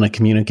mind and you want to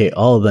communicate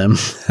all of them,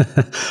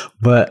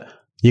 but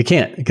you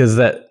can't, because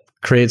that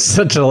creates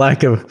such a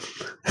lack of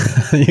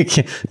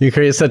you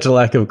create such a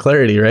lack of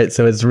clarity, right?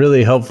 So it's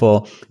really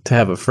helpful to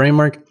have a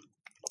framework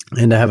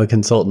and to have a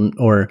consultant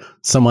or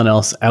someone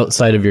else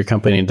outside of your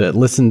company to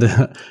listen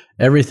to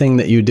everything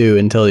that you do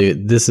and tell you,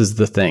 this is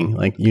the thing.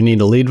 Like, you need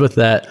to lead with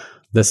that.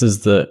 This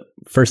is the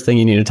first thing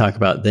you need to talk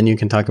about. Then you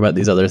can talk about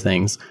these other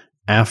things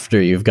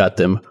after you've got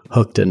them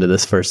hooked into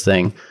this first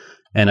thing.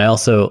 And I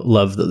also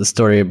love that the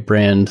Story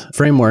Brand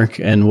framework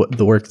and what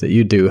the work that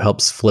you do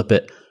helps flip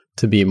it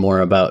to be more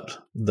about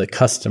the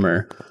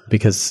customer.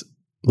 Because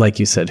like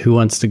you said, who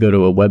wants to go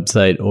to a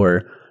website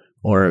or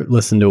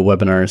listen to a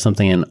webinar or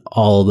something and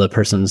all the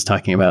person's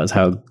talking about is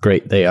how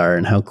great they are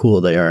and how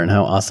cool they are and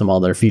how awesome all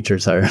their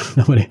features are.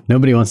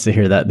 Nobody wants to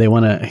hear that. They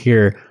want to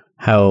hear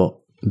how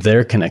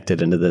they're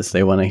connected into this.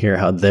 They want to hear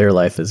how their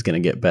life is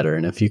going to get better.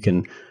 And if you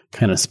can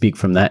kind of speak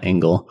from that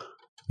angle,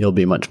 you'll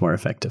be much more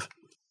effective.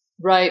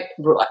 Right.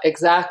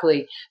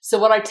 Exactly. So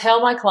what I tell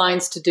my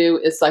clients to do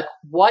is like,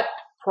 what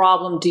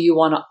problem do you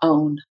want to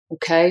own?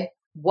 Okay.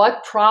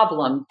 What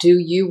problem do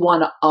you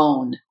want to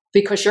own?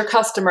 Because your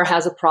customer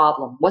has a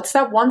problem. What's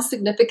that one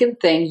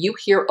significant thing you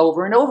hear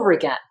over and over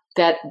again?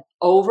 That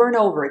over and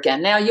over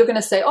again. Now you're going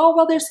to say, oh,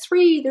 well, there's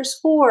 3, there's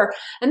 4,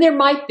 and there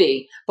might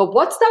be. But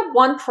what's that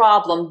one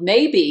problem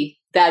maybe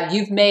that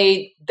you've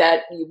made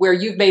where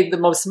you've made the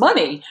most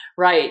money,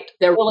 right?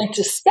 They're willing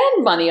to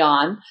spend money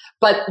on,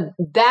 but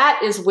that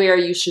is where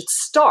you should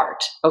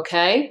start,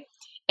 okay?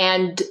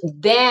 And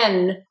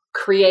then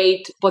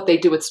create what they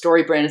do with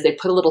Story Brand is they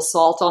put a little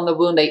salt on the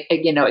wound. They,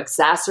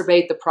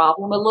 exacerbate the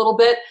problem a little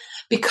bit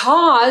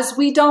because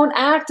we don't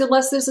act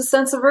unless there's a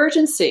sense of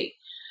urgency.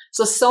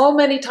 So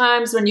many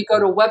times when you go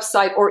to a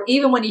website or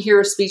even when you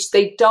hear a speech,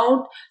 they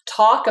don't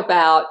talk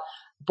about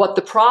what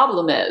the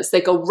problem is. They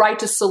go right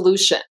to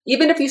solution.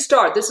 Even if you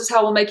start, this is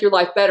how we'll make your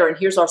life better, and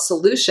here's our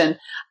solution,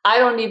 I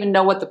don't even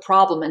know what the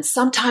problem is. And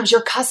sometimes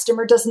your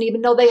customer doesn't even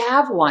know they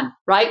have one,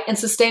 right? And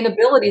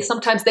sustainability,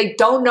 sometimes they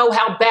don't know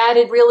how bad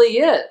it really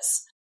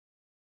is.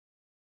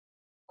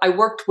 I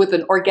worked with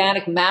an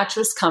organic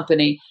mattress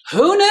company.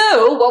 Who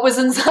knew what was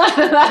inside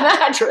of that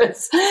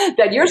mattress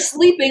that you're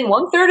sleeping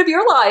 1/3 of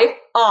your life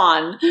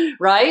on,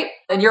 right?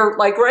 And you're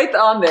like right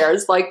on there.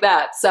 It's like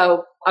that.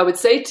 So I would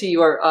say to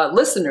your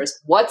listeners,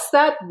 what's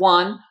that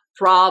one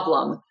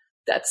problem,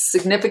 that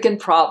significant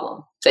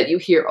problem that you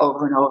hear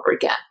over and over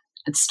again?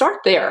 And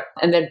start there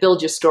and then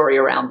build your story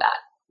around that.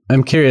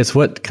 I'm curious,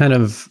 what kind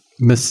of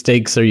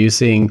mistakes are you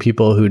seeing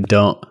people who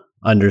don't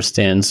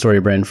understand Story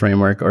Brand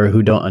framework or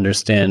who don't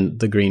understand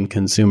the green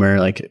consumer,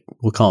 like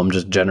we'll call them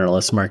just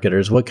generalist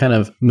marketers? What kind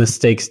of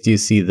mistakes do you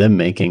see them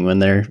making when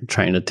they're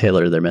trying to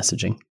tailor their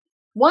messaging?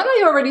 One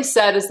I already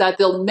said is that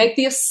they'll make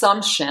the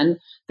assumption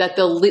that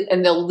they'll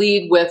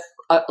lead with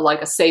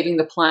like a saving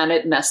the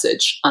planet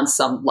message on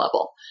some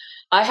level.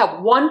 I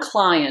have one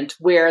client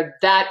where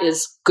that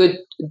is good.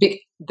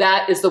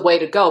 That is the way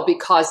to go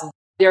because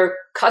their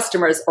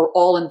customers are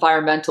all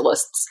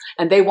environmentalists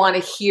and they want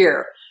to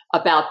hear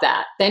about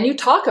that. Then you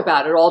talk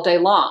about it all day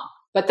long,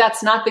 but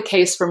that's not the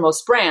case for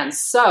most brands.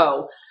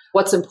 So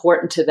what's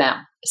important to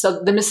them?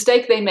 So the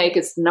mistake they make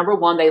is, number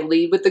one, they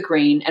lead with the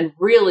green, and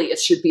really it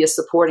should be a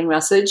supporting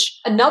message.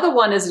 Another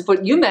one is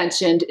what you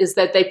mentioned, is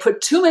that they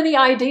put too many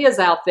ideas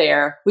out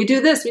there. We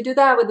do this, we do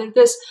that, we do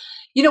this.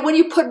 When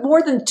you put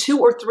more than 2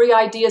 or 3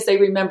 ideas, they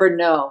remember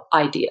no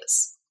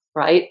ideas,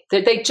 right?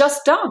 They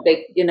just don't,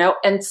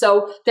 and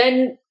so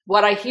then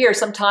what I hear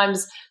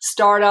sometimes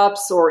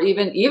startups or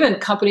even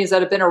companies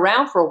that have been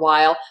around for a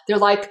while, they're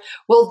like,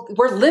 well,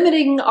 we're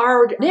limiting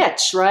our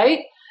niche,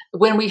 right?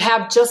 When we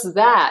have just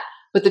that.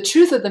 But the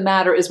truth of the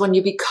matter is when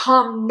you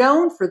become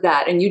known for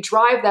that and you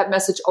drive that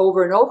message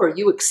over and over,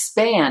 you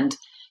expand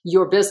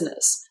your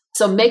business.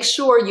 So make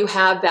sure you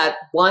have that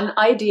one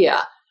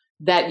idea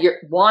that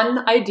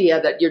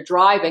you're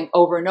driving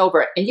over and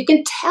over. And you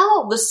can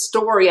tell the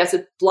story as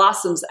it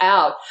blossoms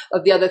out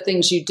of the other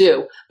things you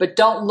do, but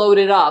don't load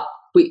it up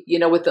with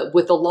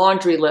the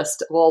laundry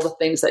list of all the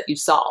things that you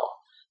solve,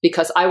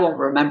 because I won't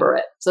remember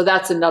it. So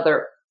that's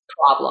another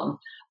problem.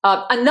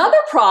 Another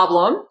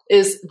problem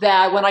is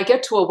that when I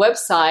get to a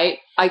website,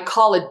 I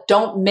call it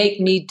 "Don't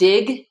Make Me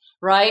Dig,"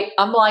 right?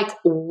 I'm like,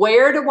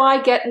 where do I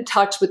get in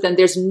touch with them?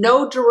 There's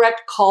no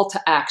direct call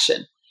to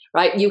action,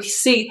 right? You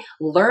see,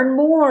 learn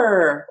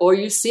more, or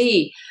you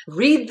see,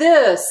 read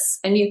this.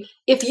 And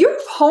if your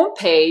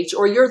homepage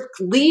or your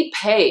lead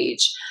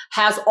page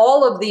has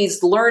all of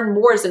these learn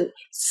mores, and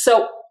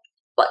so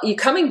you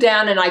coming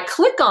down and I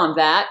click on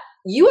that,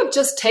 you have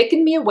just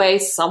taken me away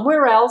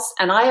somewhere else,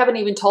 and I haven't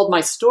even told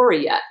my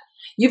story yet.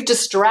 You've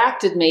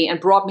distracted me and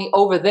brought me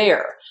over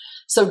there.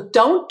 So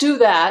don't do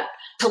that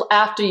till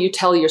after you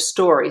tell your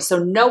story. So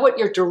know what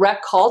your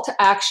direct call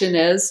to action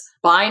is.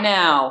 Buy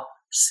now,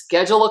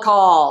 schedule a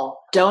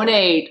call,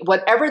 donate,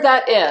 whatever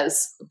that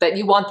is that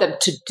you want them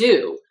to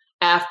do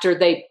after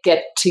they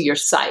get to your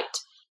site.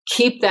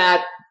 Keep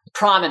that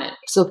prominent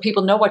so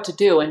people know what to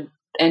do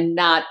and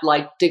not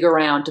like dig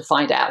around to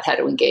find out how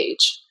to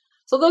engage.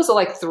 So those are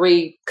like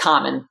 3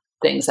 common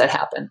things that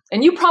happen.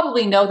 And you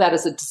probably know that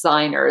as a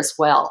designer as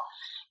well,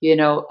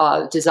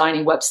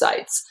 designing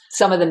websites,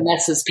 some of the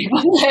messes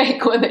people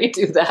make when they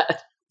do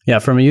that. Yeah,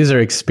 from a user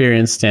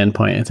experience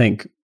standpoint, I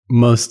think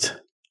most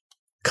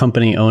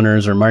company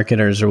owners or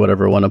marketers or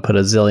whatever want to put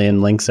a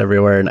zillion links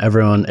everywhere, and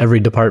every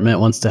department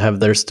wants to have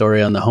their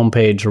story on the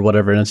homepage or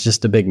whatever. And it's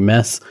just a big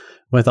mess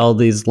with all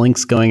these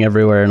links going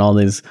everywhere and all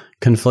these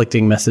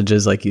conflicting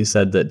messages, like you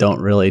said, that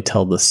don't really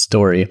tell the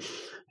story.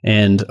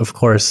 And of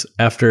course,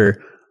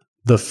 after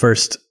the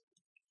first,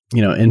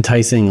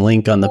 enticing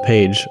link on the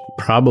page,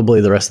 probably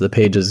the rest of the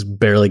page is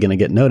barely going to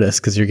get noticed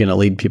because you're going to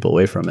lead people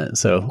away from it.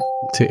 So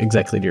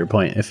exactly to your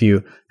point, if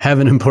you have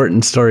an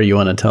important story you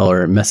want to tell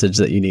or a message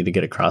that you need to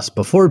get across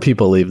before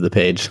people leave the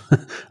page,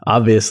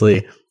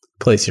 obviously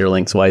place your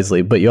links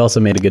wisely. But you also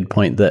made a good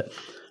point that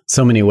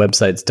so many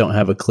websites don't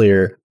have a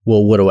clear,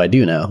 well, what do I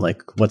do now?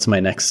 Like, what's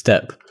my next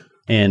step?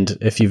 And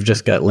if you've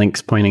just got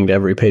links pointing to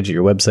every page of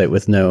your website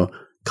with no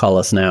call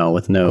us now,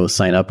 with no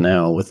sign up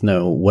now, with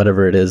no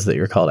whatever it is that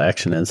your call to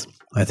action is,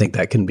 I think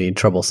that can be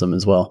troublesome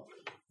as well.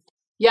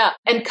 Yeah.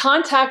 And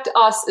contact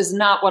us is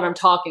not what I'm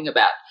talking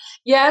about.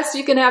 Yes,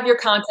 you can have your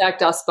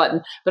contact us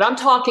button, but I'm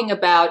talking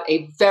about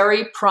a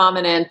very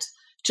prominent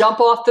jump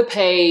off the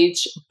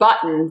page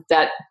button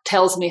that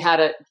tells me how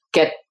to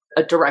get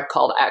a direct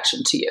call to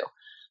action to you.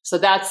 So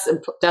that's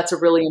a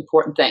really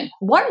important thing.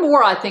 One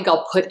more I think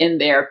I'll put in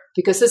there,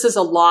 because this is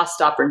a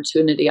lost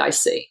opportunity I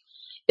see,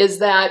 is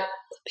that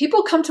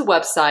people come to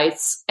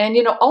websites and,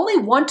 only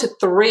 1 to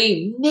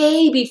 3,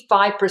 maybe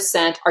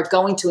 5% are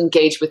going to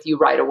engage with you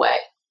right away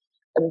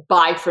and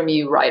buy from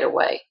you right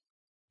away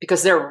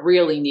because they're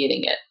really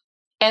needing it.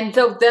 And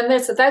then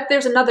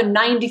there's another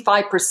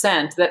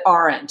 95% that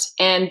aren't.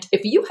 And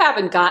if you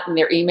haven't gotten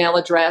their email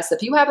address,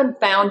 if you haven't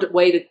found a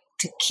way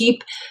to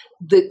keep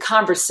the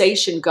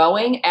conversation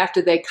going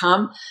after they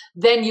come,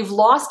 then you've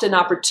lost an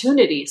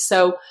opportunity.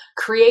 So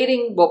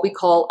creating what we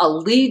call a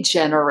lead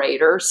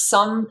generator,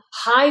 some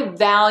high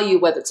value,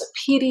 whether it's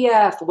a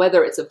PDF,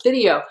 whether it's a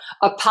video,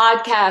 a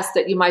podcast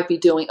that you might be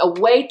doing, a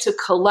way to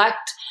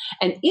collect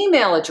an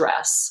email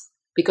address,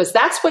 because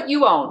that's what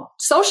you own.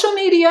 Social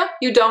media,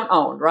 you don't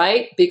own,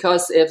 right?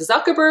 Because if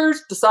Zuckerberg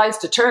decides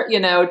to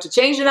to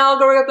change an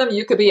algorithm,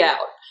 you could be out.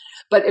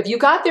 But if you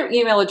got their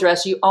email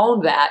address, you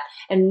own that.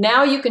 And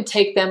now you can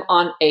take them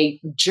on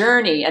a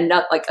journey, and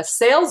not like a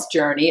sales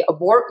journey, of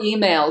more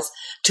emails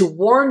to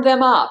warm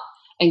them up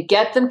and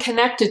get them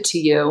connected to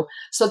you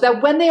so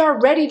that when they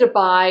are ready to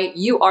buy,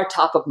 you are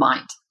top of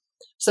mind.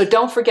 So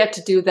don't forget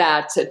to do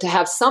that, to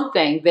have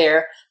something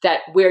there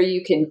that where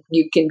you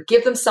can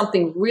give them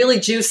something really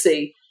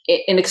juicy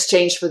in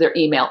exchange for their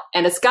email.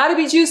 And it's got to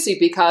be juicy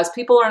because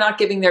people are not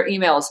giving their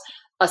emails.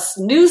 A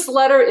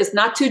newsletter is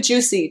not too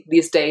juicy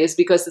these days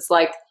because it's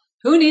like,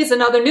 who needs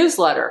another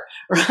newsletter,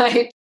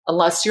 right?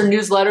 Unless your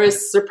newsletter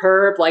is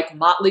superb, like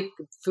Motley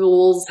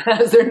Fools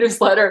has their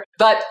newsletter.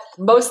 But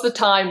most of the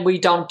time, we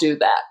don't do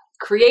that.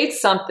 Create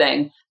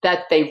something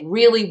that they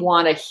really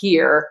want to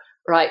hear,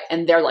 right?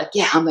 And they're like,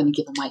 yeah, I'm going to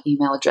give them my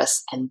email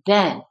address. And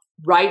then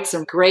write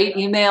some great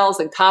emails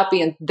and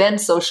copy, and then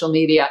social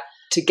media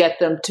to get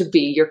them to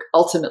be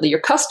ultimately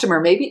your customer,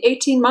 maybe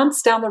 18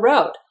 months down the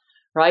road.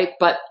 Right.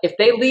 But if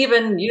they leave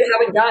and you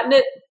haven't gotten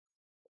it,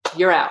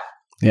 you're out.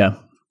 Yeah,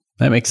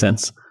 that makes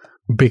sense.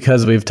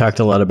 Because we've talked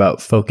a lot about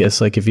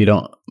focus. Like if you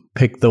don't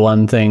pick the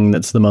one thing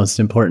that's the most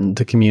important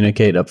to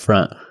communicate up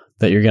front,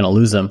 that you're going to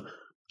lose them.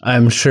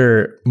 I'm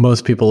sure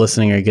most people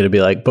listening are going to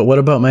be like, but what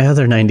about my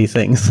other 90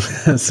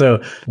 things?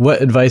 So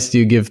what advice do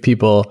you give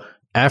people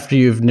after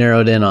you've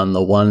narrowed in on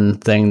the one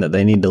thing that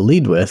they need to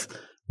lead with?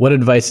 What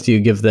advice do you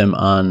give them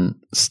on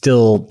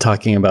still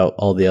talking about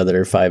all the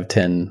other 5,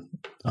 10,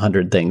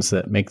 100 things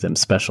that make them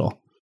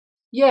special?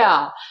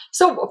 Yeah.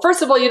 So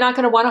first of all, you're not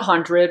going to want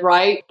 100,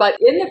 right? But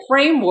in this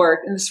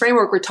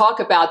framework we talk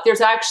about,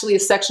 there's actually a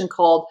section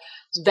called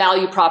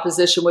value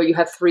proposition where you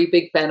have 3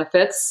 big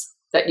benefits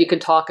that you can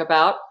talk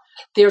about.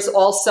 There's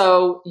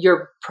also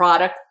your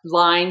product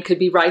line could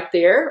be right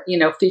there,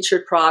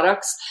 featured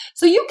products.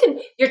 So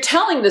you're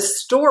telling the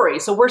story.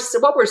 So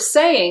what we're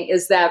saying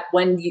is that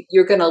when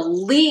you're going to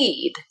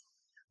lead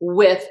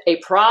with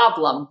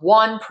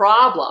one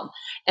problem,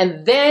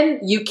 and then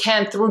you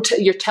can,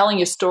 you're telling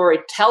your story,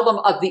 tell them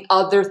of the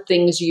other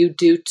things you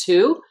do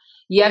too.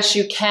 Yes,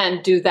 you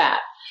can do that.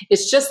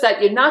 It's just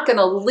that you're not going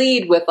to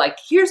lead with like,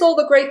 here's all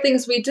the great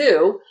things we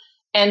do,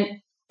 and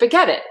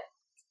forget it.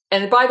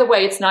 And by the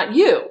way, it's not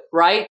you,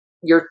 right?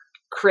 You're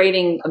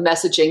creating a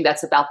messaging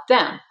that's about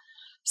them.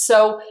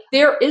 So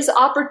there is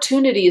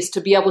opportunities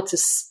to be able to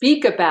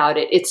speak about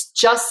it. It's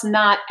just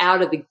not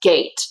out of the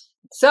gate.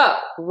 So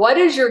what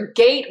is your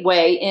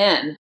gateway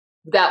in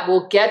that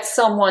will get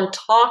someone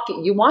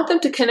talking? You want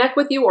them to connect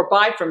with you or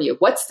buy from you.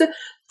 What's the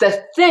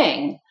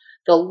thing,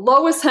 the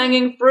lowest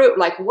hanging fruit?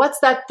 Like, what's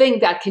that thing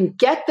that can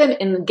get them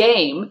in the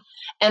game?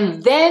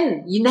 And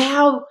then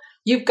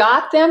you've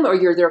got them, or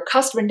you're their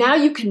customer. Now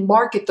you can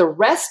market the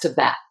rest of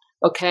that.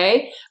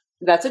 Okay.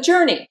 That's a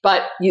journey,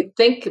 but you're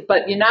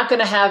not going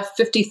to have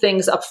 50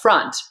 things up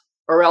front,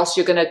 or else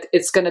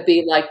it's going to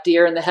be like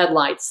deer in the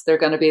headlights. They're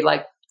going to be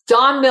like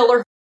Don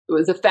Miller, who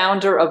is the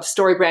founder of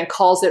StoryBrand,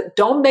 calls it,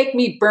 don't make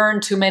me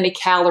burn too many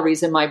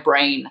calories in my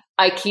brain.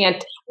 I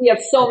can't, we have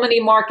so many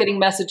marketing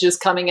messages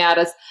coming at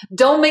us.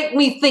 Don't make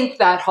me think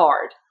that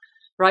hard,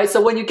 right?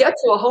 So when you get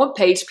to a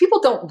homepage, people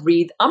don't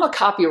read. I'm a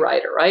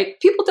copywriter, right?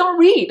 People don't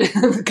read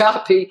the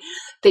copy.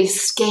 They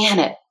scan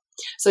it.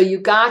 So you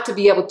got to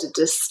be able to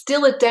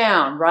distill it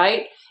down,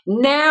 right?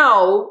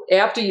 Now,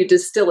 after you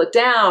distill it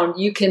down,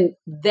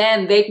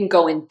 they can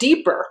go in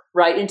deeper,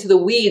 right, into the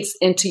weeds,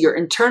 into your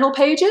internal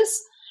pages,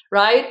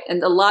 right?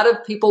 And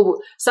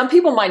some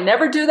people might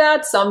never do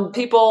that. Some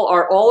people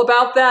are all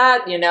about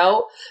that,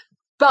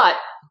 but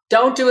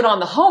don't do it on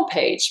the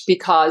homepage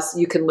because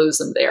you can lose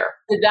them there.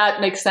 Did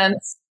that make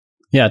sense?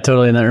 Yeah,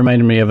 totally. And that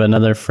reminded me of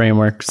another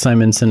framework,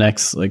 Simon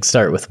Sinek's, like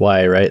start with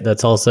why, right?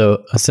 That's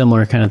also a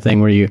similar kind of thing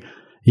where you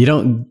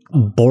don't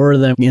bore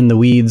them in the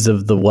weeds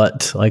of the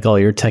what, like all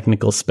your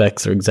technical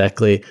specs or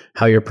exactly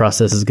how your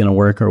process is going to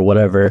work or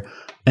whatever,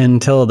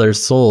 until they're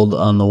sold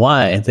on the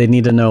why. They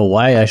need to know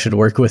why I should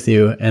work with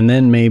you, and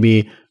then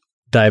maybe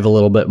dive a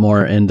little bit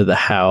more into the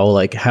how,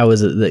 like how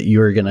is it that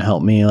you're going to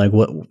help me? Like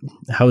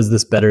how is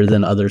this better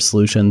than other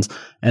solutions?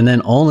 And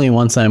then only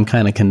once I'm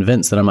kind of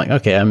convinced that I'm like,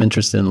 okay, I'm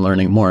interested in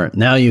learning more.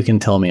 Now you can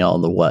tell me all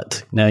the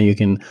what. Now you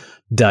can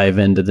dive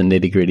into the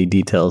nitty-gritty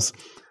details.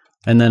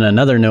 And then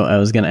another note I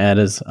was going to add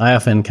is I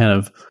often kind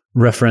of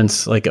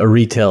reference like a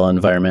retail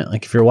environment.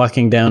 Like if you're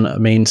walking down a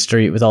main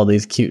street with all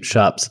these cute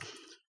shops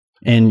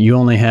and you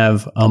only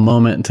have a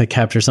moment to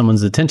capture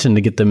someone's attention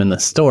to get them in the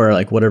store,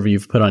 like whatever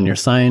you've put on your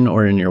sign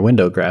or in your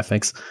window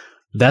graphics,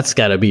 that's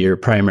got to be your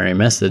primary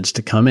message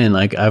to come in.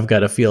 Like I've got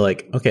to feel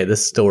like, okay,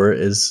 this store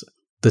is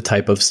the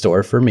type of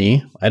store for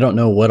me. I don't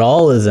know what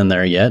all is in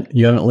there yet.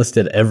 You haven't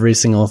listed every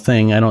single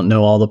thing. I don't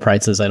know all the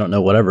prices. I don't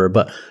know whatever,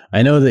 but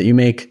I know that you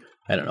make,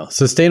 I don't know,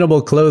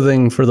 sustainable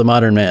clothing for the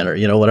modern man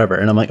or, whatever.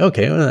 And I'm like,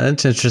 okay, well,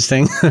 that's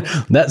interesting.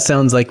 That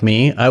sounds like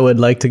me. I would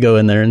like to go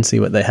in there and see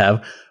what they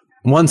have.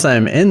 Once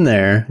I'm in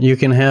there, you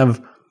can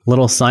have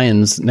little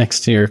signs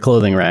next to your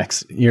clothing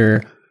racks.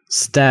 Your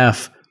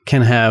staff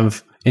can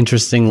have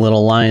interesting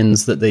little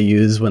lines that they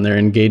use when they're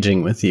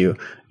engaging with you.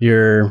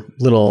 Your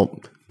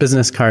little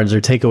business cards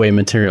or takeaway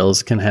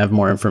materials can have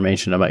more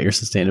information about your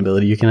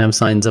sustainability. You can have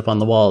signs up on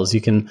the walls.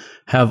 You can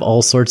have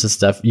all sorts of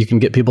stuff. You can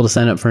get people to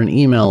sign up for an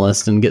email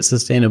list and get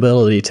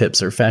sustainability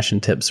tips or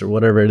fashion tips or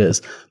whatever it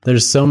is.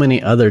 There's so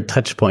many other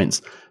touch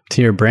points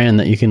to your brand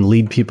that you can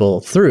lead people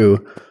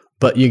through,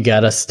 but you got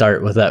to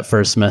start with that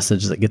first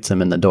message that gets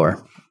them in the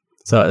door.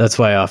 So that's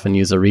why I often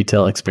use a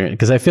retail experience,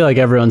 because I feel like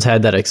everyone's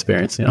had that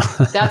experience.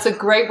 That's a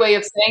great way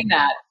of saying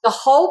that. The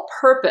whole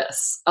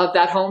purpose of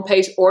that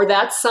homepage or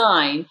that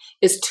sign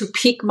is to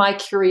pique my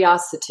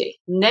curiosity.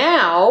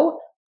 Now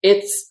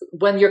it's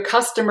when your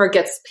customer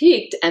gets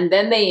piqued and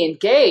then they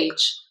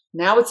engage.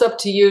 Now it's up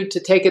to you to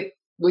take it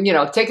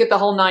the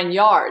whole 9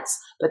 yards.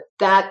 But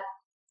that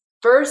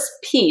first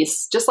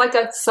piece, just like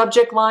a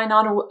subject line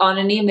on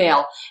an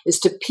email, is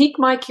to pique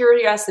my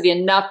curiosity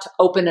enough to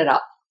open it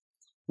up.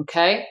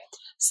 Okay,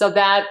 so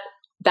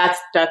that's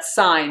that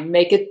sign.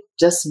 Make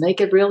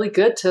it really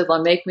good to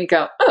make me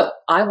go, oh,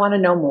 I want to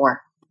know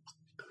more.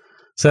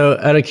 So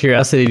out of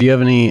curiosity, do you have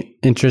any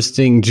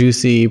interesting,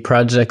 juicy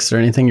projects or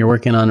anything you're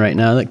working on right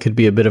now that could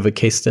be a bit of a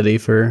case study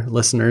for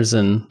listeners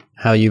and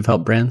how you've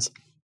helped brands?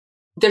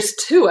 There's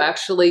two,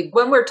 actually.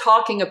 When we're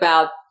talking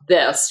about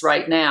this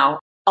right now,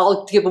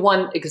 I'll give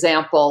one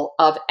example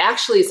of,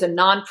 actually, it's a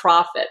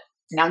nonprofit.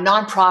 Now,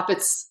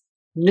 nonprofits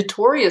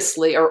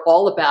notoriously are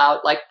all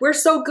about like, we're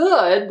so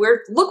good.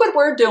 Look what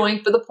we're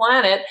doing for the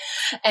planet.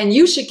 And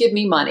you should give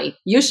me money.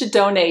 You should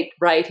donate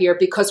right here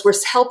because we're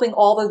helping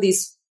all of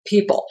these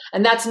people.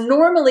 And that's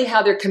normally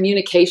how their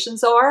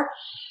communications are.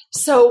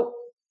 So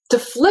to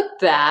flip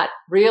that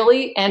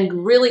really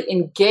and really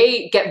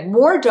engage, get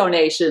more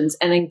donations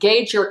and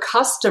engage your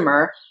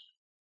customer,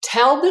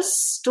 tell this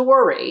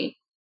story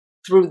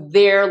through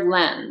their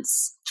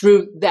lens,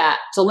 through that.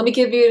 So let me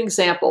give you an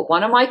example.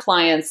 One of my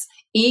clients,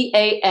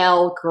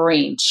 EAL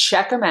Green,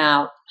 check them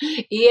out,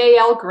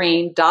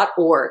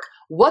 ealgreen.org.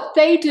 What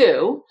they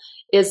do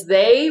is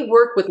they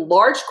work with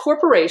large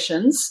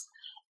corporations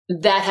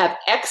that have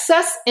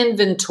excess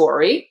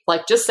inventory,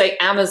 like just say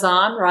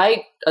Amazon,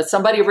 right?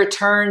 Somebody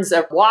returns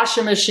a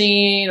washing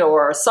machine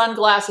or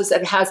sunglasses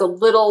that has a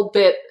little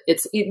bit,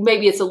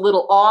 maybe it's a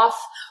little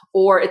off,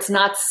 or it's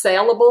not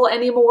saleable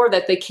anymore,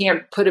 that they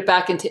can't put it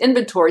back into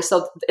inventory.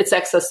 So it's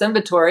excess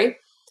inventory,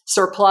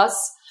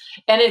 surplus,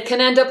 and it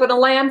can end up in a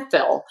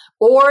landfill,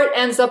 or it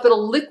ends up at a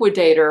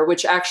liquidator,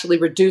 which actually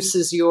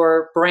reduces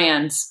your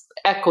brand's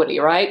equity,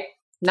 right?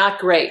 Not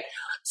great.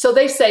 So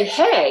they say,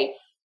 hey,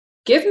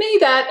 give me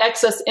that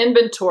excess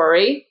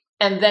inventory.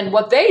 And then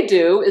what they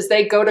do is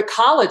they go to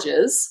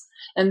colleges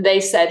and they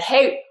said,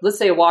 hey, let's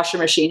say a washing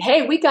machine.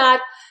 Hey, we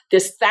got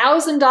this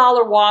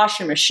 $1,000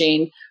 washing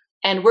machine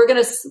and we're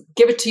going to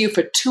give it to you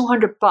for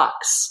 $200,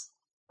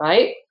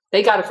 right?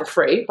 They got it for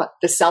free, but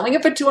they're selling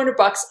it for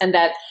 $200, and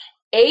that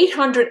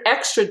 $800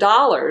 extra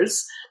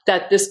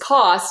that this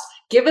cost,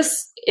 give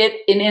us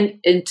it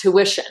in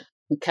tuition.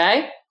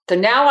 Okay. So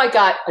now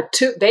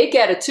they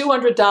get a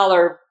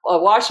 $200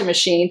 washing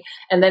machine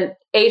and then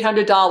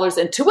 $800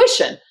 in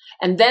tuition.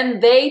 And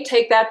then they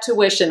take that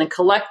tuition and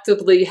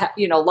collectively,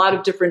 a lot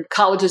of different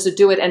colleges that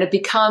do it, and it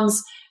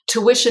becomes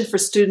tuition for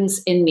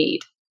students in need.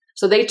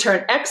 So they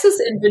turn excess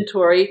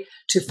inventory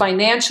to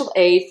financial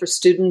aid for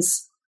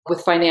students with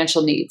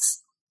financial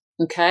needs.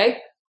 Okay?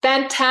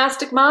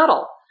 Fantastic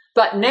model.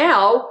 But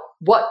now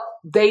what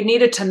they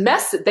needed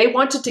to they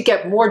wanted to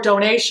get more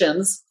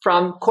donations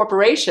from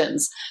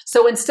corporations.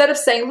 So instead of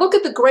saying, look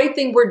at the great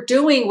thing we're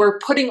doing, we're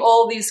putting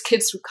all these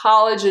kids through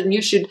college and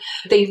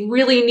they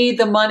really need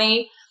the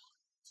money.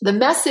 The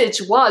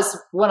message was,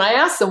 when I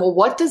asked them, well,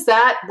 what does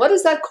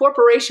that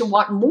corporation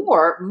want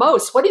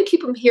most? What do you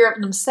keep hearing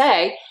them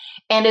say?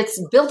 And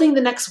it's building the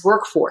next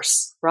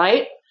workforce,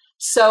 right?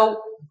 So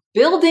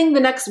building the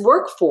next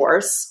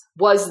workforce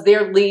was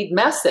their lead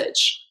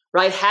message,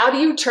 right? How do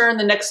you turn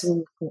the next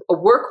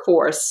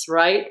workforce,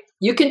 right?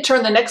 You can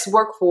turn the next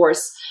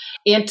workforce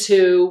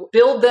into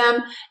build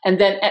them and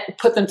then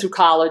put them through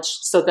college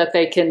so that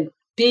they can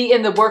be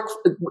in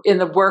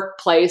the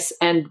workplace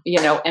and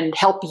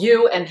help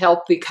you and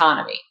help the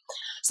economy.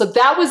 So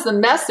that was the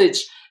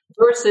message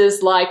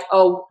versus like,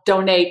 oh,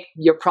 donate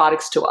your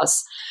products to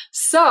us.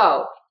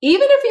 So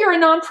even if you're a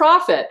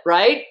nonprofit,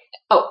 right?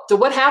 Oh, so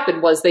what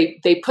happened was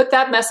they put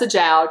that message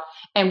out,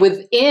 and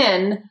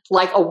within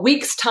like a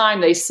week's time,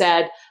 they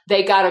said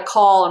they got a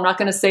call. I'm not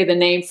going to say the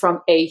name,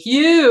 from a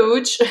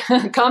huge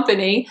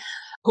company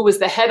who was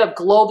the head of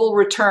global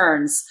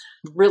returns.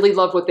 Really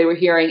loved what they were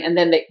hearing. And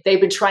then they've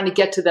been trying to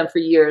get to them for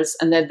years.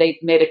 And then they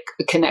made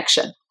a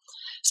connection.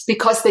 It's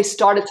because they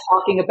started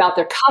talking about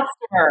their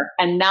customer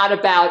and not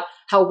about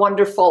how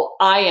wonderful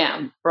I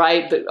am,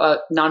 right?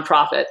 The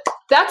nonprofit.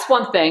 That's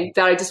one thing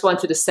that I just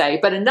wanted to say.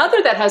 But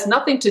another that has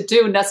nothing to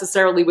do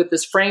necessarily with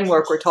this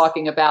framework we're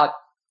talking about.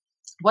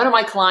 One of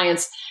my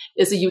clients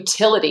is a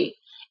utility,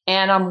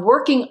 and I'm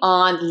working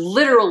on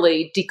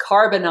literally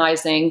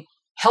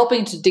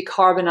helping to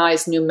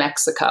decarbonize New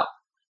Mexico,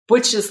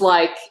 which is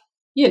like,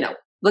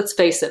 let's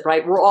face it,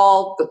 right?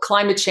 The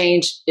climate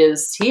change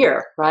is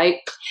here, right?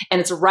 And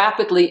it's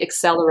rapidly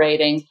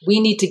accelerating. We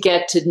need to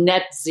get to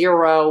net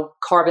zero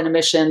carbon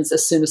emissions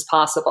as soon as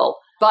possible.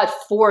 But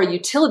for a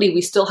utility,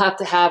 we still have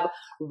to have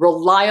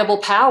reliable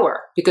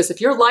power, because if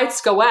your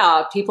lights go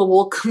out, people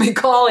will be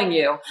calling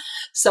you.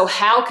 So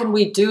how can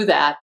we do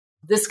that?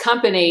 This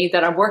company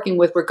that I'm working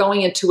with, we're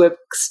going into a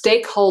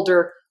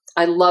stakeholder.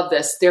 I love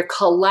this. They're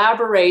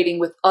collaborating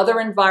with other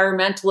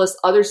environmentalists,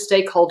 other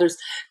stakeholders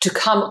to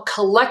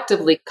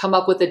collectively come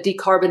up with a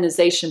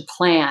decarbonization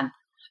plan,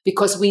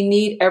 because we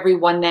need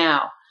everyone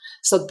now.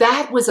 So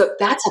that's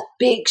a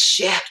big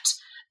shift.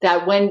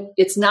 That when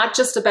it's not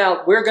just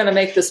about we're going to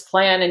make this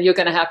plan and you're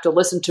going to have to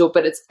listen to it,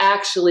 but it's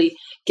actually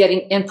getting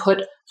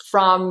input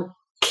from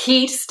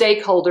key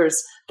stakeholders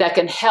that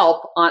can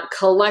help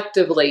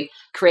collectively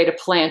create a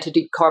plan to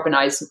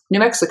decarbonize New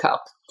Mexico.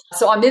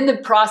 So I'm in the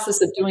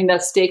process of doing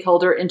that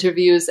stakeholder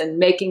interviews and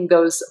making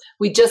those.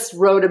 We just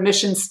wrote a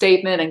mission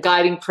statement and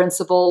guiding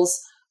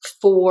principles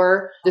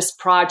for this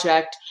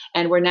project,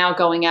 and we're now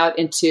going out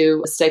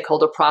into a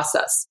stakeholder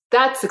process.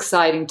 That's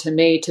exciting to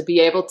me to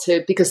be able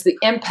to, because the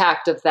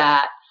impact of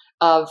that,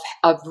 of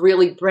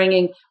really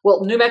bringing,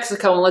 New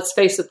Mexico, and let's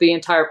face it, the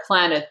entire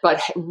planet,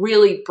 but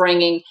really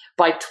bringing,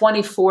 by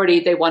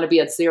 2040, they want to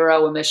be at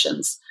zero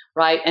emissions,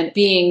 right? And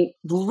being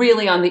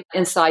really on the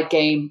inside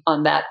game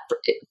on that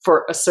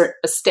for a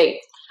state.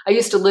 I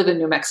used to live in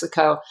New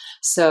Mexico,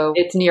 so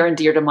it's near and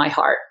dear to my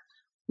heart.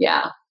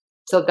 Yeah.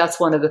 So that's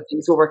one of the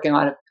things we're working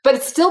on. But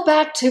it's still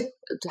back to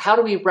how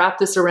do we wrap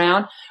this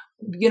around?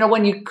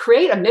 When you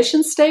create a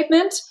mission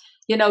statement,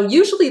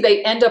 usually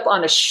they end up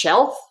on a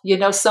shelf,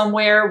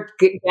 somewhere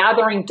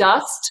gathering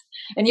dust.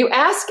 And you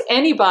ask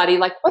anybody,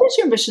 like, what is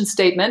your mission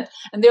statement?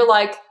 And they're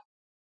like,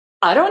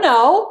 I don't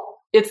know.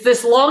 It's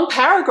this long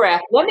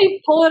paragraph. Let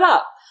me pull it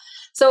up.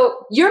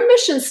 So your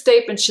mission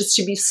statement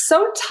should be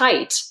so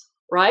tight,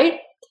 right,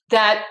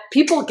 that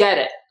people get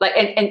it. Like,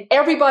 and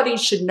everybody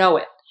should know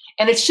it.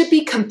 And it should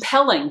be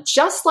compelling,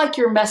 just like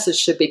your message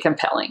should be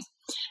compelling.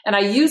 And I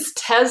use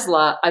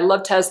Tesla. I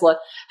love Tesla.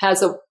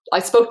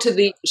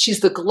 She's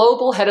the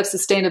global head of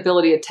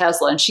sustainability at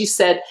Tesla. And she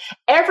said,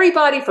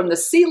 everybody from the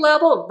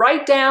C-level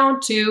right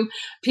down to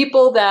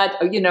people that,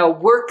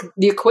 work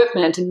the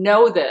equipment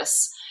know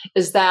this,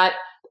 is that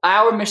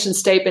our mission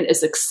statement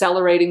is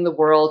accelerating the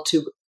world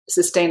to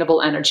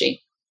sustainable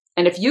energy.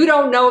 And if you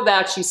don't know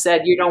that, she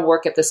said, you don't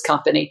work at this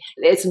company.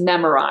 It's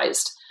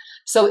memorized.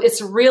 So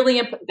it's really,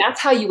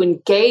 that's how you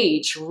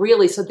engage,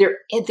 really. So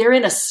they're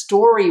in a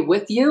story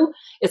with you.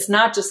 It's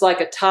not just like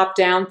a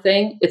top-down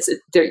thing.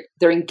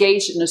 They're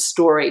engaged in a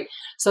story.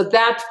 So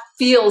that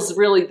feels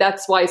really,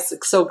 that's why it's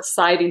so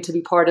exciting to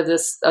be part of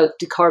this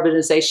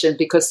decarbonization,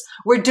 because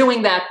we're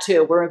doing that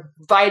too. We're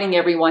inviting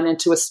everyone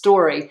into a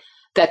story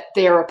that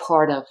they're a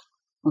part of.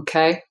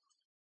 Okay?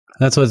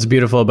 That's what's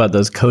beautiful about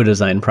those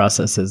co-design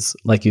processes.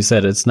 Like you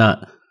said, it's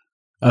not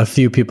a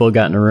few people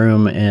got in a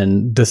room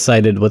and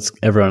decided what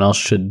everyone else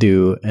should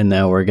do, and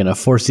now we're going to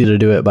force you to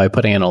do it by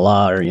putting in a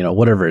law or,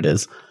 whatever it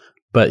is.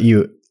 But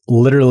you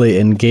literally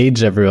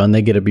engage everyone.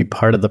 They get to be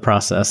part of the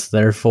process.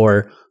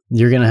 Therefore,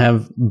 you're going to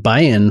have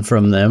buy-in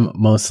from them,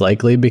 most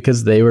likely,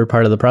 because they were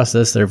part of the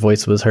process. Their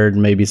voice was heard,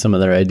 and maybe some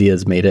of their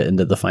ideas made it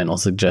into the final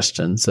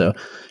suggestion. So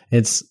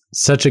it's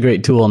such a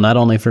great tool, not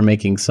only for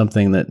making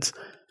something that's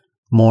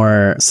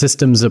more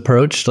systems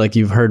approached, like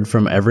you've heard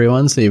from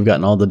everyone, so you've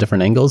gotten all the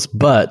different angles,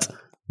 but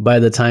by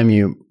the time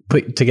you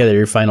put together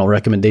your final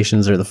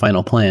recommendations or the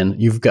final plan,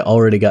 you've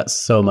already got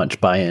so much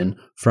buy-in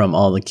from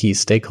all the key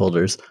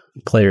stakeholders,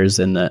 players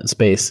in that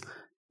space,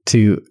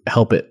 to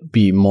help it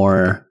be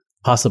more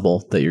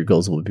possible that your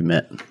goals will be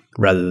met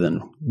rather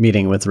than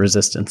meeting with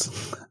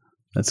resistance.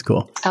 That's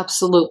cool.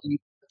 Absolutely.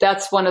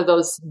 That's one of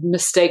those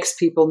mistakes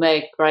people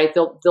make, right?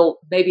 They'll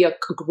maybe a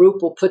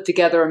group will put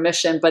together a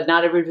mission, but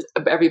not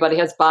everybody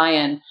has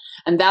buy-in.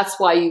 And that's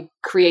why you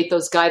create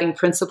those guiding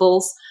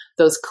principles,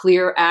 those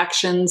clear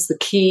actions, the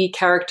key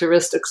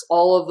characteristics,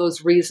 all of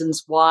those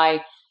reasons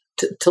why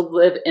to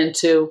live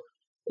into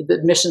the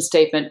mission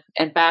statement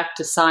and back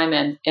to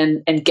Simon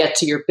and get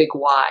to your big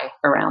why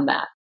around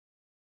that.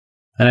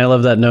 And I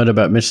love that note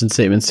about mission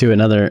statements too.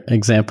 Another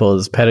example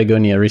is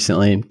Patagonia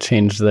recently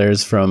changed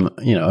theirs from,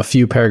 a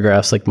few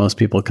paragraphs like most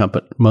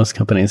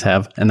companies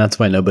have. And that's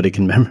why nobody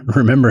can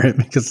remember it,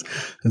 because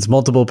it's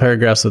multiple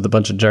paragraphs with a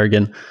bunch of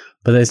jargon.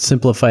 But they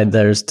simplified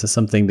theirs to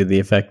something to the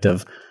effect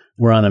of,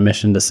 we're on a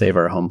mission to save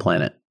our home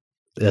planet.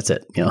 That's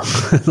it.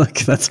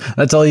 Like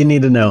that's all you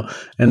need to know.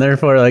 And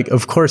therefore,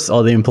 of course,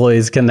 all the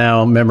employees can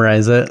now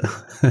memorize it.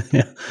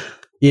 Yeah.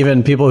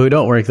 Even people who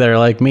don't work there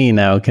like me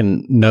now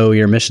can know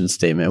your mission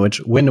statement, which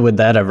when would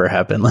that ever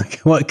happen?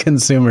 What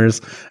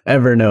consumers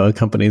ever know a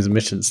company's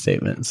mission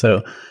statement?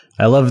 So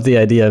I love the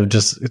idea of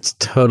it's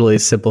totally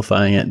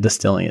simplifying it,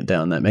 distilling it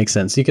down. That makes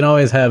sense. You can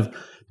always have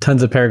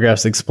tons of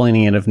paragraphs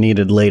explaining it if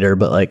needed later,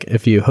 but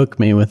if you hook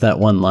me with that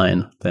one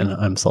line, then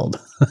I'm sold.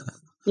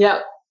 Yeah.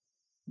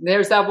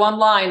 There's that one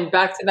line,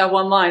 back to that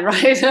one line,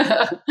 right?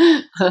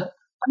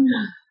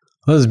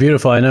 That was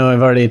beautiful. I know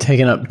I've already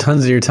taken up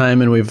tons of your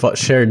time and we've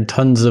shared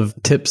tons of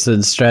tips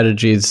and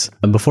strategies.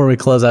 And before we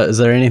close out, is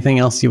there anything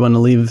else you want to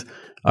leave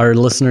our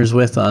listeners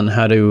with on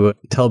how to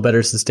tell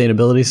better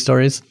sustainability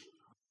stories?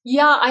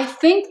 Yeah, I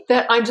think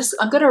that I'm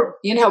going to,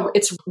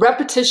 it's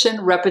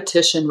repetition,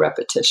 repetition,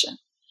 repetition.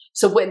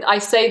 So when I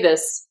say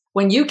this,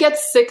 when you get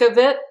sick of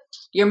it,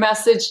 your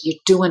message, you're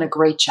doing a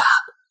great job.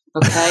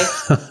 Okay.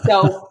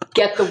 So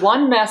get the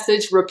one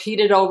message,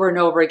 repeat it over and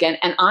over again.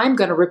 And I'm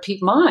going to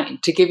repeat mine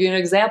to give you an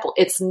example.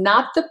 It's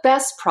not the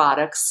best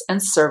products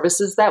and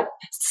services that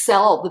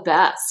sell the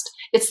best.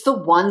 It's the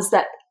ones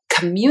that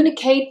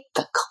communicate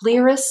the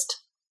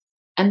clearest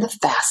and the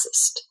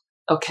fastest.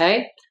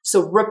 Okay.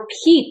 So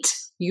repeat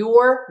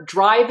your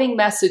driving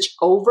message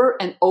over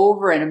and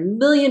over in a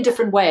million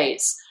different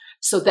ways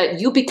so that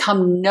you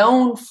become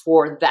known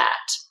for that.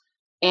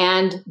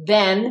 And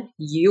then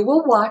you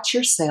will watch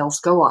your sales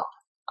go up.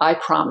 I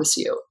promise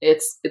you.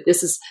 This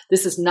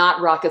is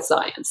not rocket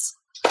science.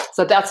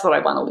 So that's what I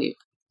want to leave.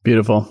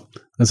 Beautiful.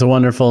 That's a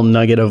wonderful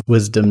nugget of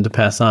wisdom to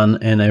pass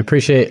on. And I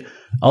appreciate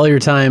all your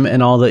time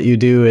and all that you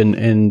do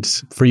and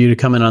for you to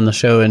come in on the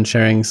show and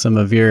sharing some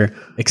of your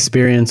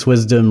experience,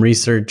 wisdom,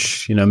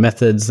 research,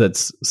 methods.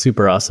 That's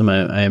super awesome.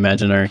 I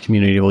imagine our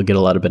community will get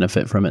a lot of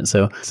benefit from it.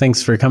 So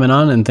thanks for coming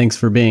on and thanks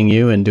for being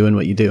you and doing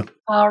what you do.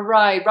 All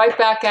right. Right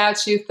back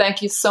at you.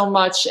 Thank you so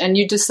much. And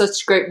you do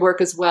such great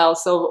work as well.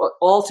 So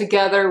all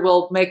together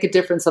we'll make a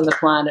difference on the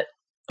planet.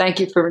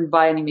 Thank you for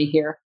inviting me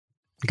here.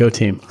 Go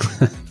team.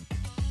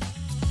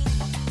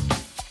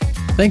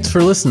 Thanks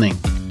for listening.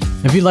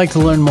 If you'd like to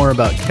learn more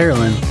about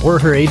Carolyn or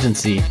her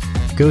agency,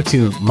 go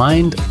to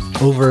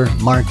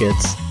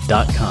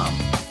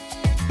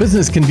mindovermarkets.com.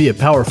 Business can be a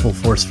powerful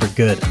force for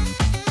good.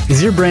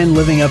 Is your brand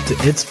living up to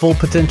its full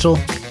potential?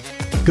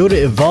 Go to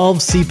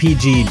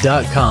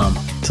evolvecpg.com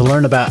to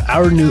learn about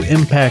our new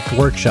impact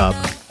workshop,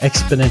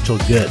 Exponential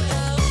Good.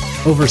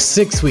 Over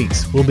 6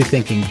 weeks, we'll be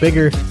thinking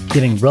bigger,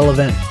 getting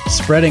relevant,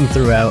 spreading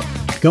throughout,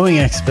 going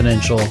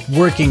exponential,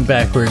 working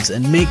backwards,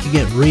 and making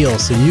it real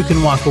so you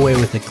can walk away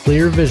with a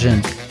clear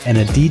vision and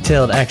a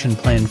detailed action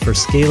plan for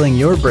scaling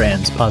your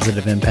brand's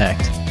positive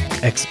impact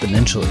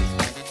exponentially.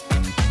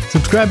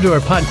 Subscribe to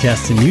our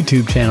podcast and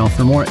YouTube channel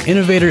for more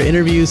innovator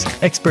interviews,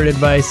 expert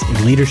advice,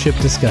 and leadership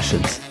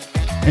discussions.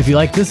 If you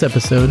like this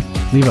episode,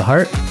 leave a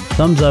heart,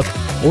 thumbs up,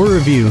 or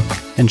review,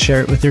 and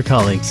share it with your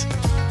colleagues.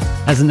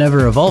 As an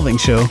ever-evolving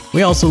show,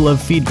 we also love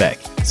feedback,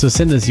 so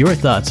send us your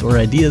thoughts or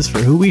ideas for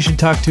who we should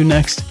talk to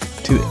next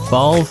to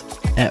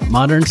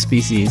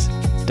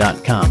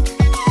evolve@modernspecies.com.